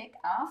we kick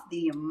off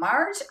the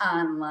March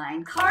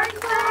Online Card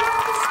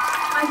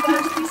Class. My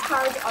gosh, these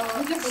cards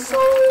are so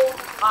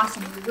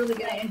awesome. You're really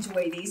going to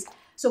enjoy these.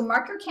 So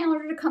mark your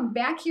calendar to come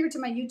back here to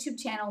my YouTube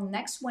channel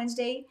next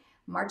Wednesday,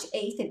 March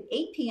 8th at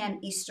 8 p.m.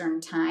 Eastern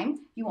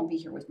Time. You won't be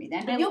here with me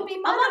then, but you'll be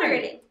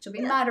moderating. She'll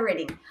be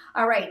moderating.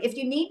 All right. If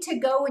you need to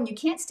go and you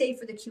can't stay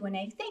for the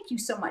Q&A, thank you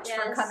so much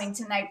for coming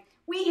tonight.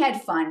 We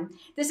had fun.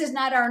 This is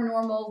not our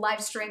normal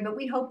live stream, but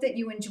we hope that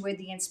you enjoyed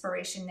the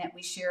inspiration that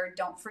we shared.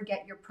 Don't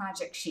forget your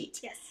project sheet.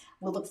 Yes.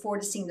 We'll look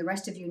forward to seeing the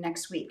rest of you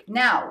next week.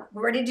 Now,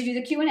 we're ready to do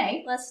the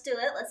Q&A. Let's do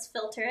it. Let's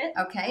filter it.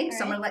 Okay.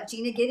 So I'm going to let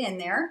Gina get in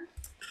there.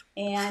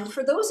 And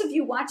for those of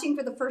you watching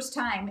for the first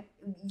time,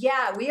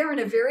 we are in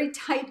a very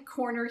tight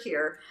corner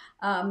here.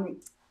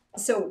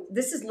 So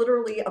this is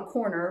literally a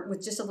corner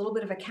with just a little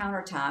bit of a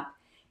countertop.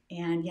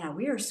 And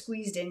we are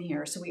squeezed in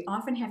here. So we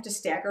often have to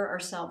stagger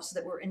ourselves so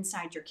that we're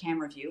inside your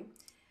camera view.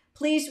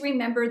 Please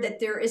remember that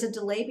there is a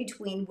delay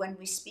between when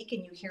we speak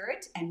and you hear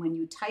it and when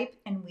you type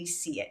and we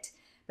see it.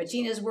 But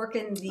Gina's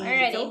working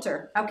the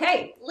filter.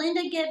 Okay.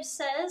 Linda Gibbs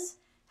says,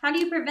 how do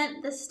you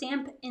prevent the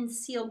Stampin'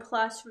 Seal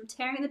Plus from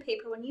tearing the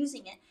paper when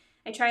using it?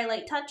 I try a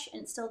light touch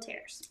and it still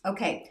tears.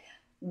 Okay.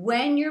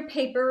 When your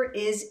paper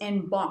is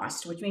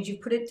embossed, which means you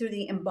put it through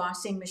the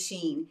embossing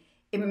machine,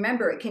 and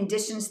remember, it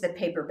conditions the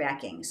paper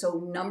backing. So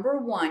number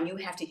 1, you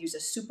have to use a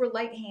super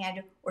light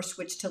hand or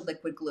switch to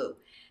liquid glue.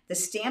 The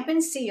Stampin'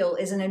 Seal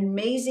is an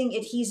amazing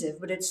adhesive,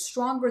 but it's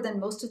stronger than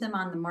most of them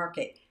on the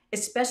market,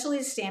 especially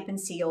the Stampin'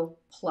 Seal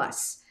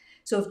Plus.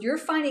 So if you're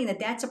finding that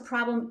that's a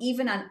problem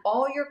even on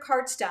all your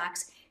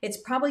cardstocks, it's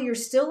probably you're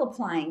still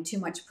applying too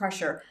much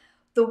pressure.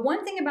 The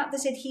one thing about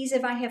this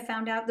adhesive I have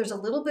found out, there's a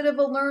little bit of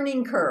a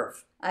learning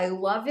curve. I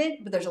love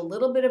it, but there's a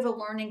little bit of a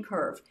learning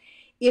curve.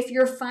 If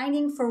you're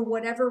finding for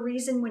whatever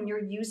reason when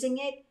you're using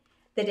it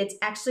that it's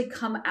actually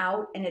come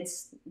out and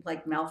it's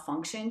like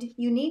malfunctioned,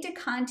 you need to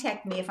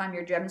contact me if I'm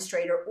your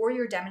demonstrator or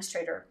your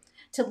demonstrator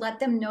to let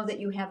them know that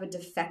you have a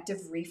defective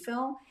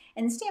refill,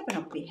 and Stampin'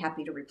 Up will be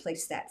happy to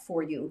replace that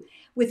for you.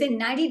 Within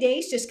 90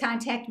 days, just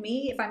contact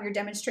me if I'm your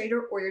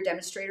demonstrator or your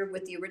demonstrator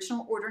with the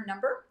original order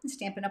number, and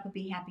Stampin' Up will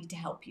be happy to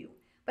help you.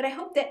 But I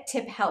hope that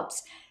tip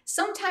helps.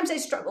 Sometimes I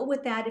struggle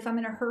with that if I'm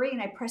in a hurry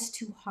and I press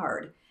too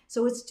hard.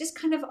 So it's just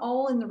kind of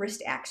all in the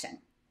wrist action.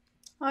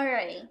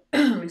 Alrighty.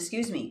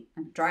 Excuse me,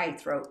 I'm dry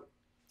throat.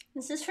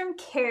 This is from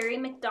Carrie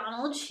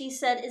McDonald. She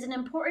said, is it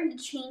important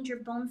to change your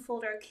bone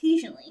folder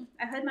occasionally?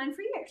 I've had mine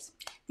for years.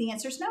 The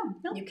answer is no.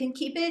 You can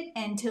keep it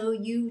until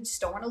you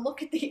just don't want to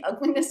look at the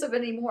ugliness of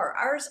it anymore.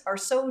 Ours are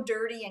so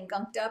dirty and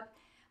gunked up,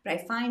 but I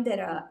find that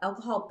an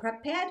alcohol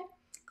prep pad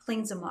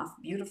cleans them off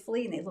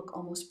beautifully and they look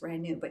almost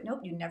brand new. But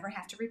nope, you never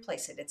have to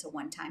replace it. It's a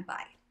one-time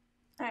buy.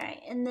 All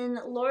right, and then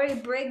Lori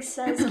Briggs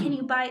says, can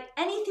you buy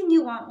anything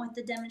you want with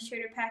the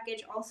demonstrator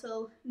package,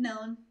 also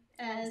known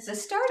as the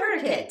starter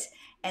kit?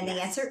 And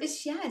the answer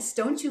is yes.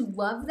 Don't you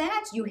love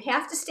that? You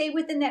have to stay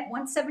within that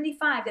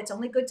 $175. That's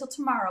only good till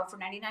tomorrow for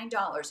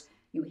 $99.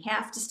 You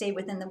have to stay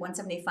within the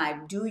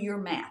 $175. Do your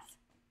math.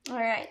 All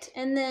right,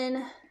 and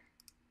then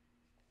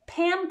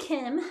Pam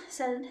Kim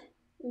said,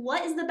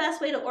 what is the best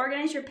way to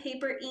organize your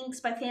paper, inks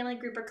by family,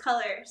 group, or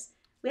colors?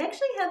 We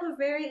actually have a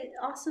very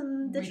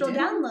awesome digital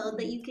download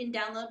that you can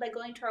download by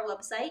going to our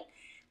website.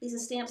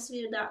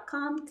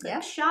 lisastampstudio.com,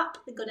 click shop,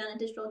 then go down to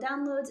digital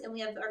downloads, and we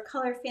have our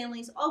color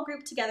families all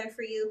grouped together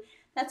for you.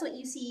 That's what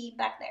you see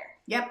back there.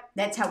 Yep,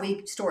 that's how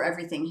we store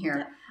everything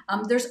here.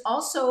 Yep. There's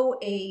also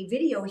a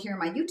video here on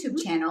my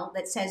YouTube channel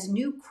that says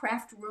new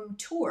craft room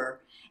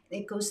tour.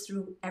 It goes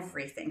through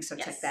everything, so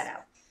check that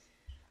out.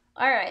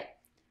 All right.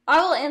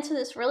 I will answer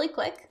this really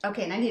quick.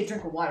 Okay, and I need a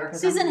drink of water.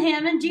 Susan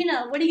Hammond,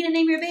 Gina, what are you going to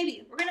name your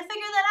baby? We're going to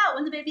figure that out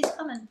when the baby's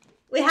coming.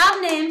 We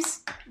have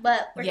names,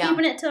 but we're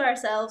keeping it to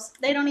ourselves.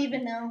 They don't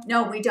even know.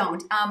 No, we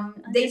don't.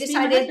 They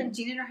decided,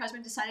 Gina and her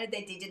husband decided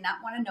they did not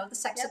want to know the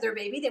sex of their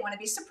baby. They want to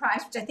be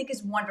surprised, which I think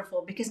is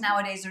wonderful because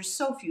nowadays there's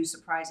so few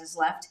surprises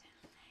left.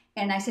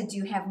 And I said, do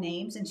you have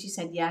names? And she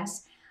said,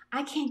 yes.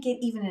 I can't get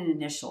even an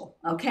initial,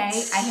 okay?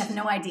 I have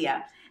no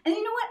idea. And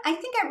you know what? I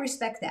think I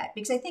respect that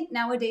because I think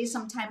nowadays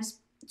sometimes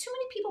too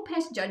many people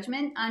pass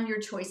judgment on your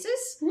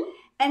choices.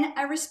 And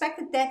I respect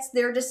that that's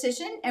their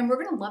decision, and we're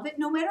going to love it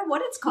no matter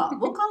what it's called.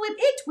 We'll call it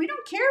it. We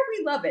don't care.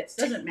 We love it.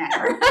 Doesn't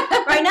matter.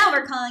 Right now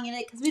we're calling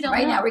it because we don't know.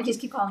 Right now we just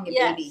keep calling it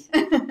baby.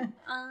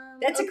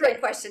 That's a great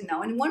question,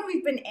 though, and one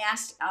we've been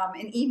asked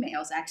in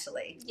emails,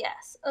 actually.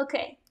 Yes.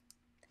 Okay.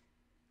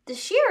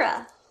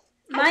 Deshira.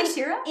 My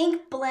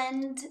ink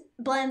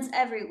blends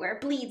everywhere.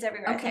 Bleeds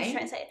everywhere. Okay. I'm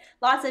trying to say it.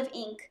 Lots of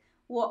ink.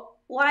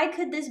 Why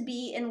could this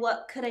be, and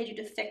what could I do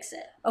to fix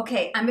it?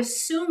 Okay, I'm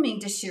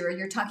assuming, Deshira,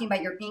 you're talking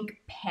about your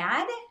ink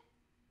pad?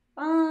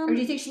 Or do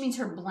you think she means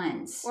her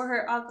blends? Or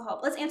her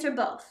alcohol. Let's answer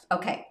both.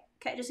 Okay.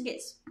 Okay, just in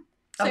case.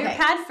 So your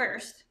pad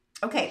first.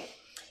 Okay.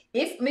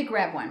 Let me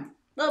grab one.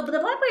 Well, but the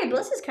Blackberry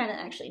Bliss is kind of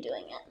actually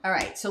doing it. All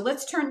right, so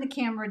let's turn the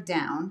camera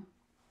down.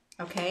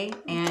 Okay,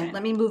 and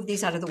let me move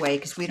these out of the way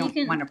because we don't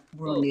want to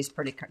ruin these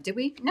pretty cards. Did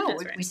we? No,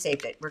 we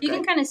saved it. We're good. You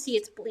can kind of see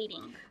it's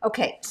bleeding.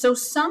 Okay, so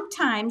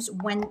sometimes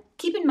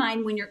keep in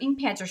mind when your ink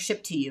pads are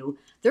shipped to you,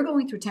 they're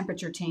going through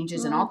temperature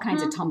changes and all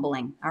kinds of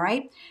tumbling, all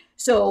right?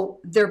 So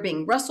they're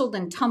being rustled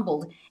and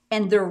tumbled,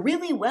 and they're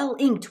really well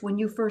inked when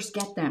you first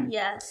get them.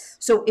 Yes.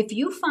 So if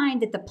you find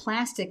that the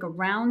plastic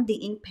around the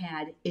ink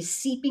pad is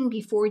seeping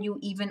before you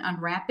even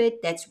unwrap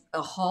it, that's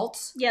a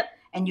halt. Yep.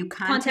 And you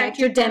contact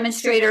your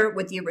demonstrator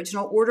with the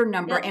original order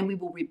number, and we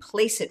will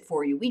replace it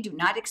for you. We do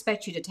not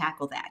expect you to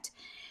tackle that.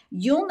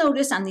 You'll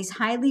notice on these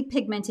highly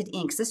pigmented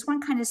inks, this one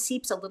kind of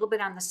seeps a little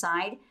bit on the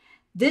side.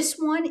 This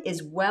one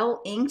is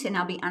well inked, and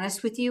I'll be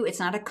honest with you, it's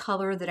not a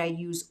color that I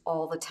use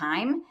all the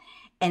time,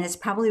 and it's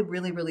probably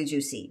really, really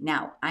juicy.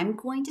 Now, I'm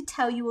going to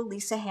tell you a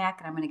Lisa hack,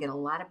 and I'm going to get a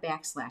lot of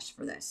backslash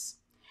for this.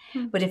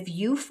 But if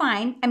you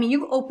find,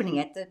 you're opening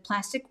it, the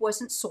plastic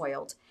wasn't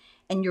soiled,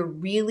 and you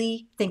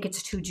really think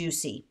it's too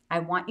juicy, I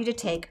want you to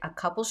take a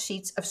couple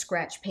sheets of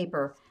scratch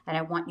paper and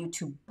I want you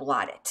to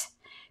blot it.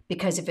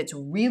 Because if it's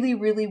really,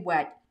 really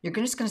wet, you're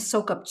just going to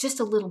soak up just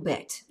a little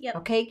bit.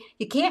 Okay?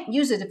 You can't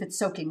use it if it's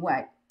soaking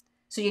wet.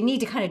 So you need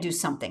to kind of do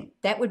something.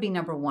 That would be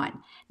number one.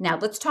 Now,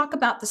 let's talk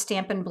about the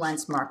Stampin'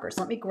 Blends markers.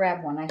 Let me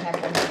grab one. I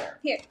have one here.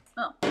 Here.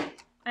 Oh,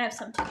 I have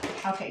some too.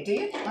 Okay, do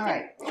you? All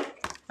right.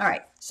 All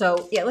right.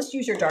 So, let's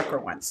use your darker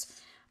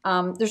ones.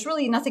 There's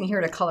really nothing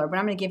here to color, but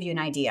I'm going to give you an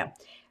idea.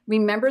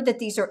 Remember that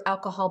these are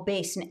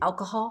alcohol-based, and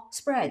alcohol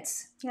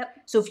spreads. Yep.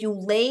 So if you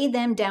lay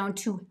them down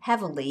too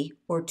heavily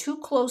or too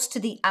close to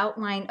the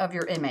outline of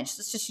your image,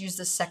 let's just use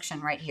this section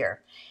right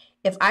here.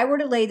 If I were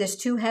to lay this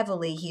too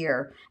heavily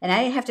here, and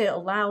I have to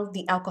allow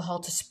the alcohol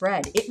to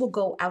spread, it will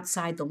go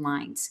outside the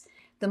lines.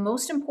 The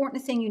most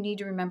important thing you need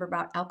to remember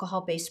about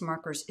alcohol-based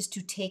markers is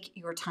to take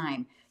your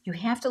time. You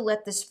have to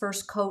let this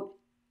first coat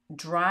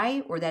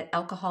dry or that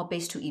alcohol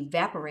base to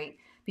evaporate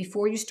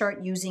before you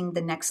start using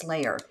the next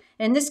layer.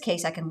 In this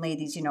case, I can lay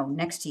these,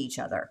 next to each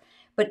other.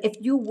 But if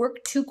you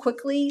work too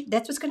quickly,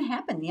 that's what's going to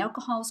happen. The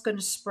alcohol is going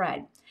to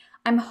spread.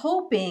 I'm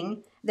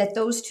hoping that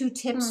those two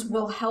tips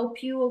will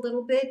help you a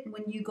little bit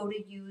when you go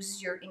to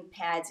use your ink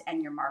pads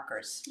and your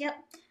markers. Yep.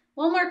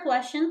 One more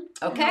question.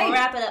 Okay. We'll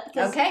wrap it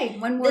up. Okay,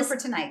 one more for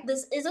tonight.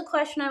 This is a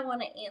question I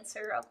want to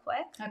answer real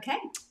quick. Okay.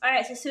 All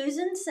right, so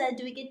Susan said,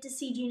 do we get to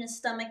see Gina's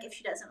stomach if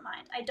she doesn't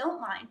mind? I don't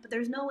mind, but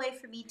there's no way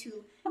for me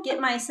to get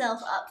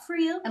myself up for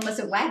you. Unless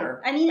it wet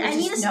her. I need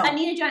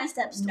a giant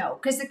step stool. No,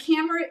 because the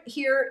camera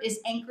here is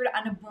anchored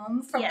on a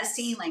boom from the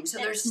ceiling, so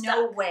there's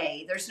no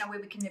way. There's no way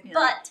we can manipulate.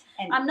 But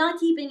I'm not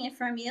keeping it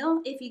from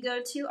you. If you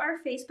go to our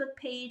Facebook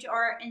page or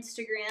our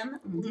Instagram,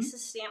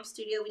 Lisa's Stamp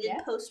Studio, we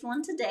did post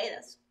one today.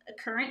 That's a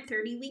current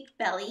 30-week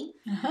belly.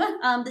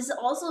 This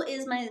also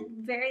is my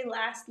very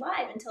last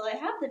live until I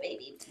have the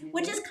baby,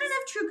 which is kind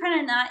of true, kind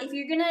of not. If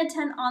you're going to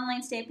attend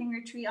Online Stamping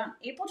Retreat on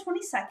April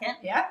 22nd,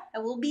 I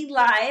will be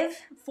live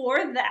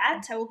for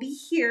that. I will be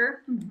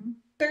here.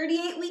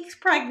 38 weeks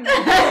pregnant,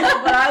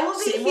 but I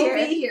will be here.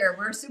 We'll be here.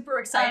 We're super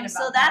excited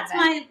about that. So that's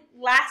my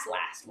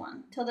last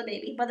one till the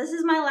baby. But this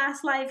is my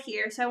last live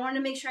here, so I wanted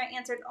to make sure I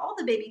answered all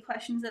the baby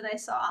questions that I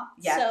saw.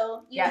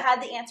 So you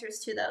had the answers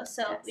to those.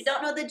 So we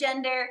don't know the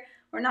gender.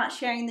 We're not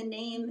sharing the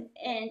name,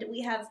 and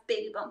we have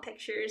baby bump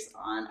pictures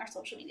on our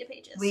social media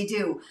pages. We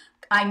do.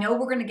 I know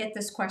we're going to get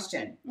this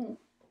question.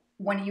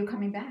 When are you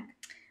coming back?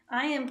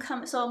 I am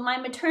coming. So my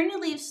maternity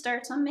leave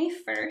starts on May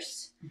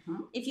 1st.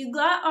 If you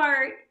got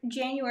our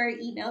January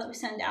email that we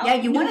send out. Yeah,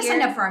 you want to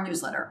sign up for our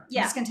newsletter.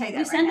 Yeah. I'm just going to tell you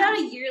that we send out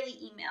a yearly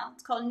email.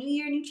 It's called New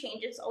Year, New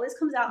Changes. It always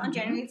comes out on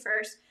January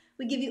 1st.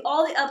 We give you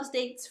all the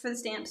updates for the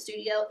Stamp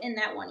Studio in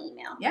that one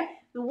email. Yep.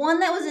 The one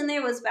that was in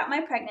there was about my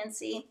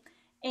pregnancy.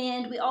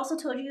 And we also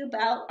told you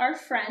about our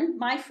friend,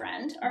 my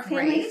friend, our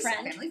family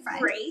friend,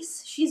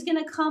 Grace. She's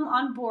going to come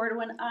on board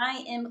when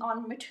I am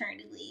on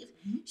maternity leave.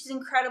 She's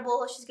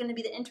incredible. She's going to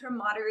be the interim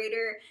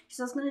moderator. She's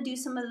also going to do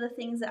some of the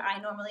things that I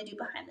normally do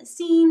behind the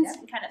scenes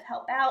and kind of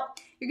help out.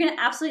 You're going to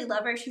absolutely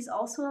love her. She's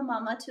also a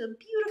mama to a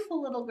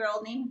beautiful little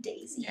girl named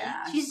Daisy.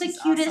 Yeah, she's the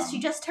cutest. Awesome. She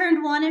just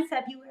turned 1 in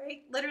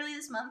February, literally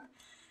this month.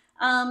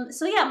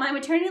 So yeah, my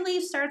maternity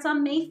leave starts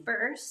on May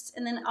 1st,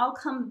 and then I'll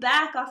come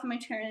back off of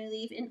maternity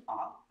leave in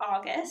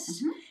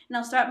August, and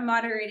I'll start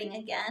moderating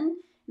again.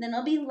 And then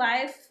I'll be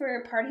live for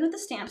a Party with the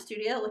Stamp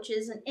Studio, which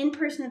is an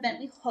in-person event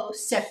we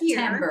host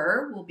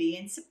September. Will be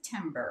in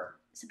September.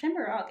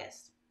 September or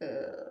August?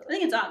 I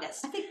think it's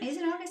August. I think maybe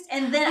it's in August.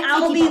 And then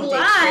I'll be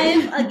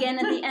live again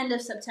at the end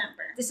of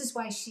September. This is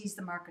why she's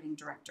the marketing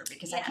director,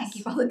 because I can't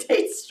keep all the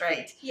dates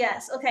straight.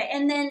 Yes, okay.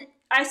 And then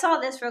I saw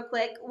this real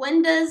quick.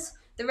 When does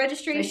the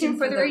registration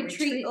for the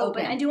retreat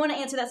open? I do want to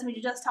answer that since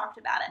we just talked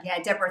about it. Yeah,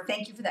 Deborah,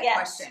 thank you for that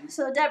question.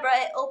 So, Deborah,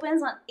 it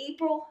opens on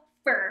April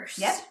 1st.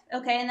 Yep.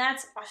 Okay, and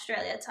that's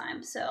Australia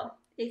time. So,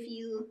 if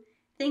you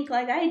think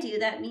like I do,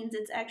 that means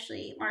it's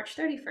actually March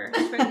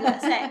 31st for the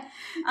USA.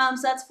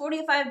 So, that's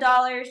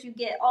 $45. You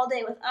get all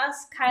day with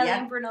us, Kylie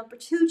and Bruno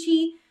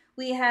Bertucci.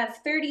 We have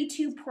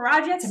 32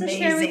 projects to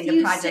share with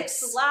you,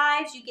 6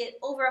 lives. You get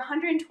over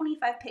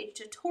 125-page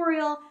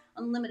tutorial,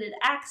 unlimited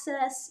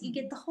access. You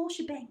get the whole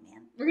shebang, man.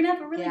 We're going to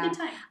have a really good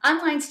time.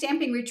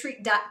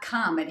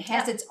 OnlineStampingRetreat.com. It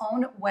has its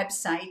own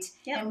website,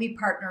 and we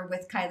partner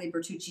with Kylie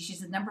Bertucci. She's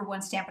the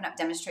 #1 Stampin' Up!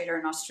 Demonstrator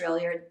in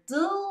Australia.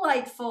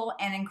 Delightful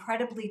and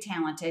incredibly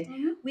talented.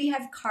 We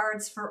have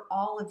cards for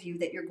all of you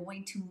that you're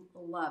going to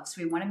love.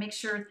 So we want to make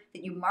sure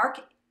that you mark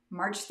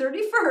March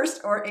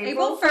 31st or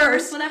April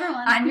 1st whatever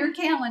one, on your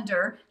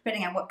calendar,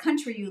 depending on what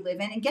country you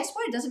live in. And guess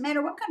what? It doesn't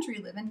matter what country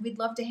you live in. We'd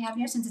love to have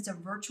you since it's a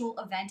virtual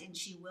event, and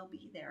she will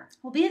be there.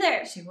 We'll be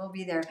there. She will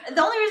be there.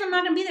 The only reason I'm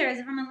not going to be there is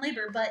if I'm in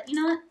labor, but you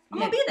know what? I'm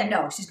going to be there.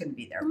 No, she's going to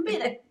be there. I'm going to be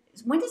there.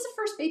 When does the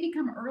first baby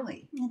come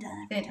early?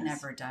 It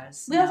never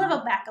does. We also have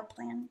a backup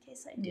plan in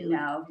case I do.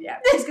 No,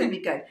 it's going to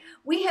be good.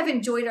 We have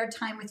enjoyed our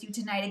time with you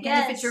tonight.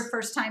 Again, if it's your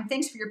first time,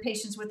 thanks for your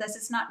patience with us.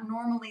 It's not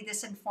normally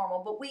this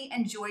informal, but we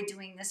enjoy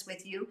doing this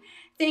with you.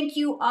 Thank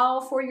you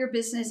all for your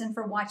business and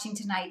for watching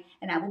tonight.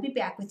 And I will be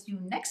back with you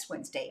next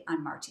Wednesday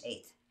on March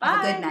 8th.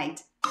 Have a good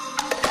night.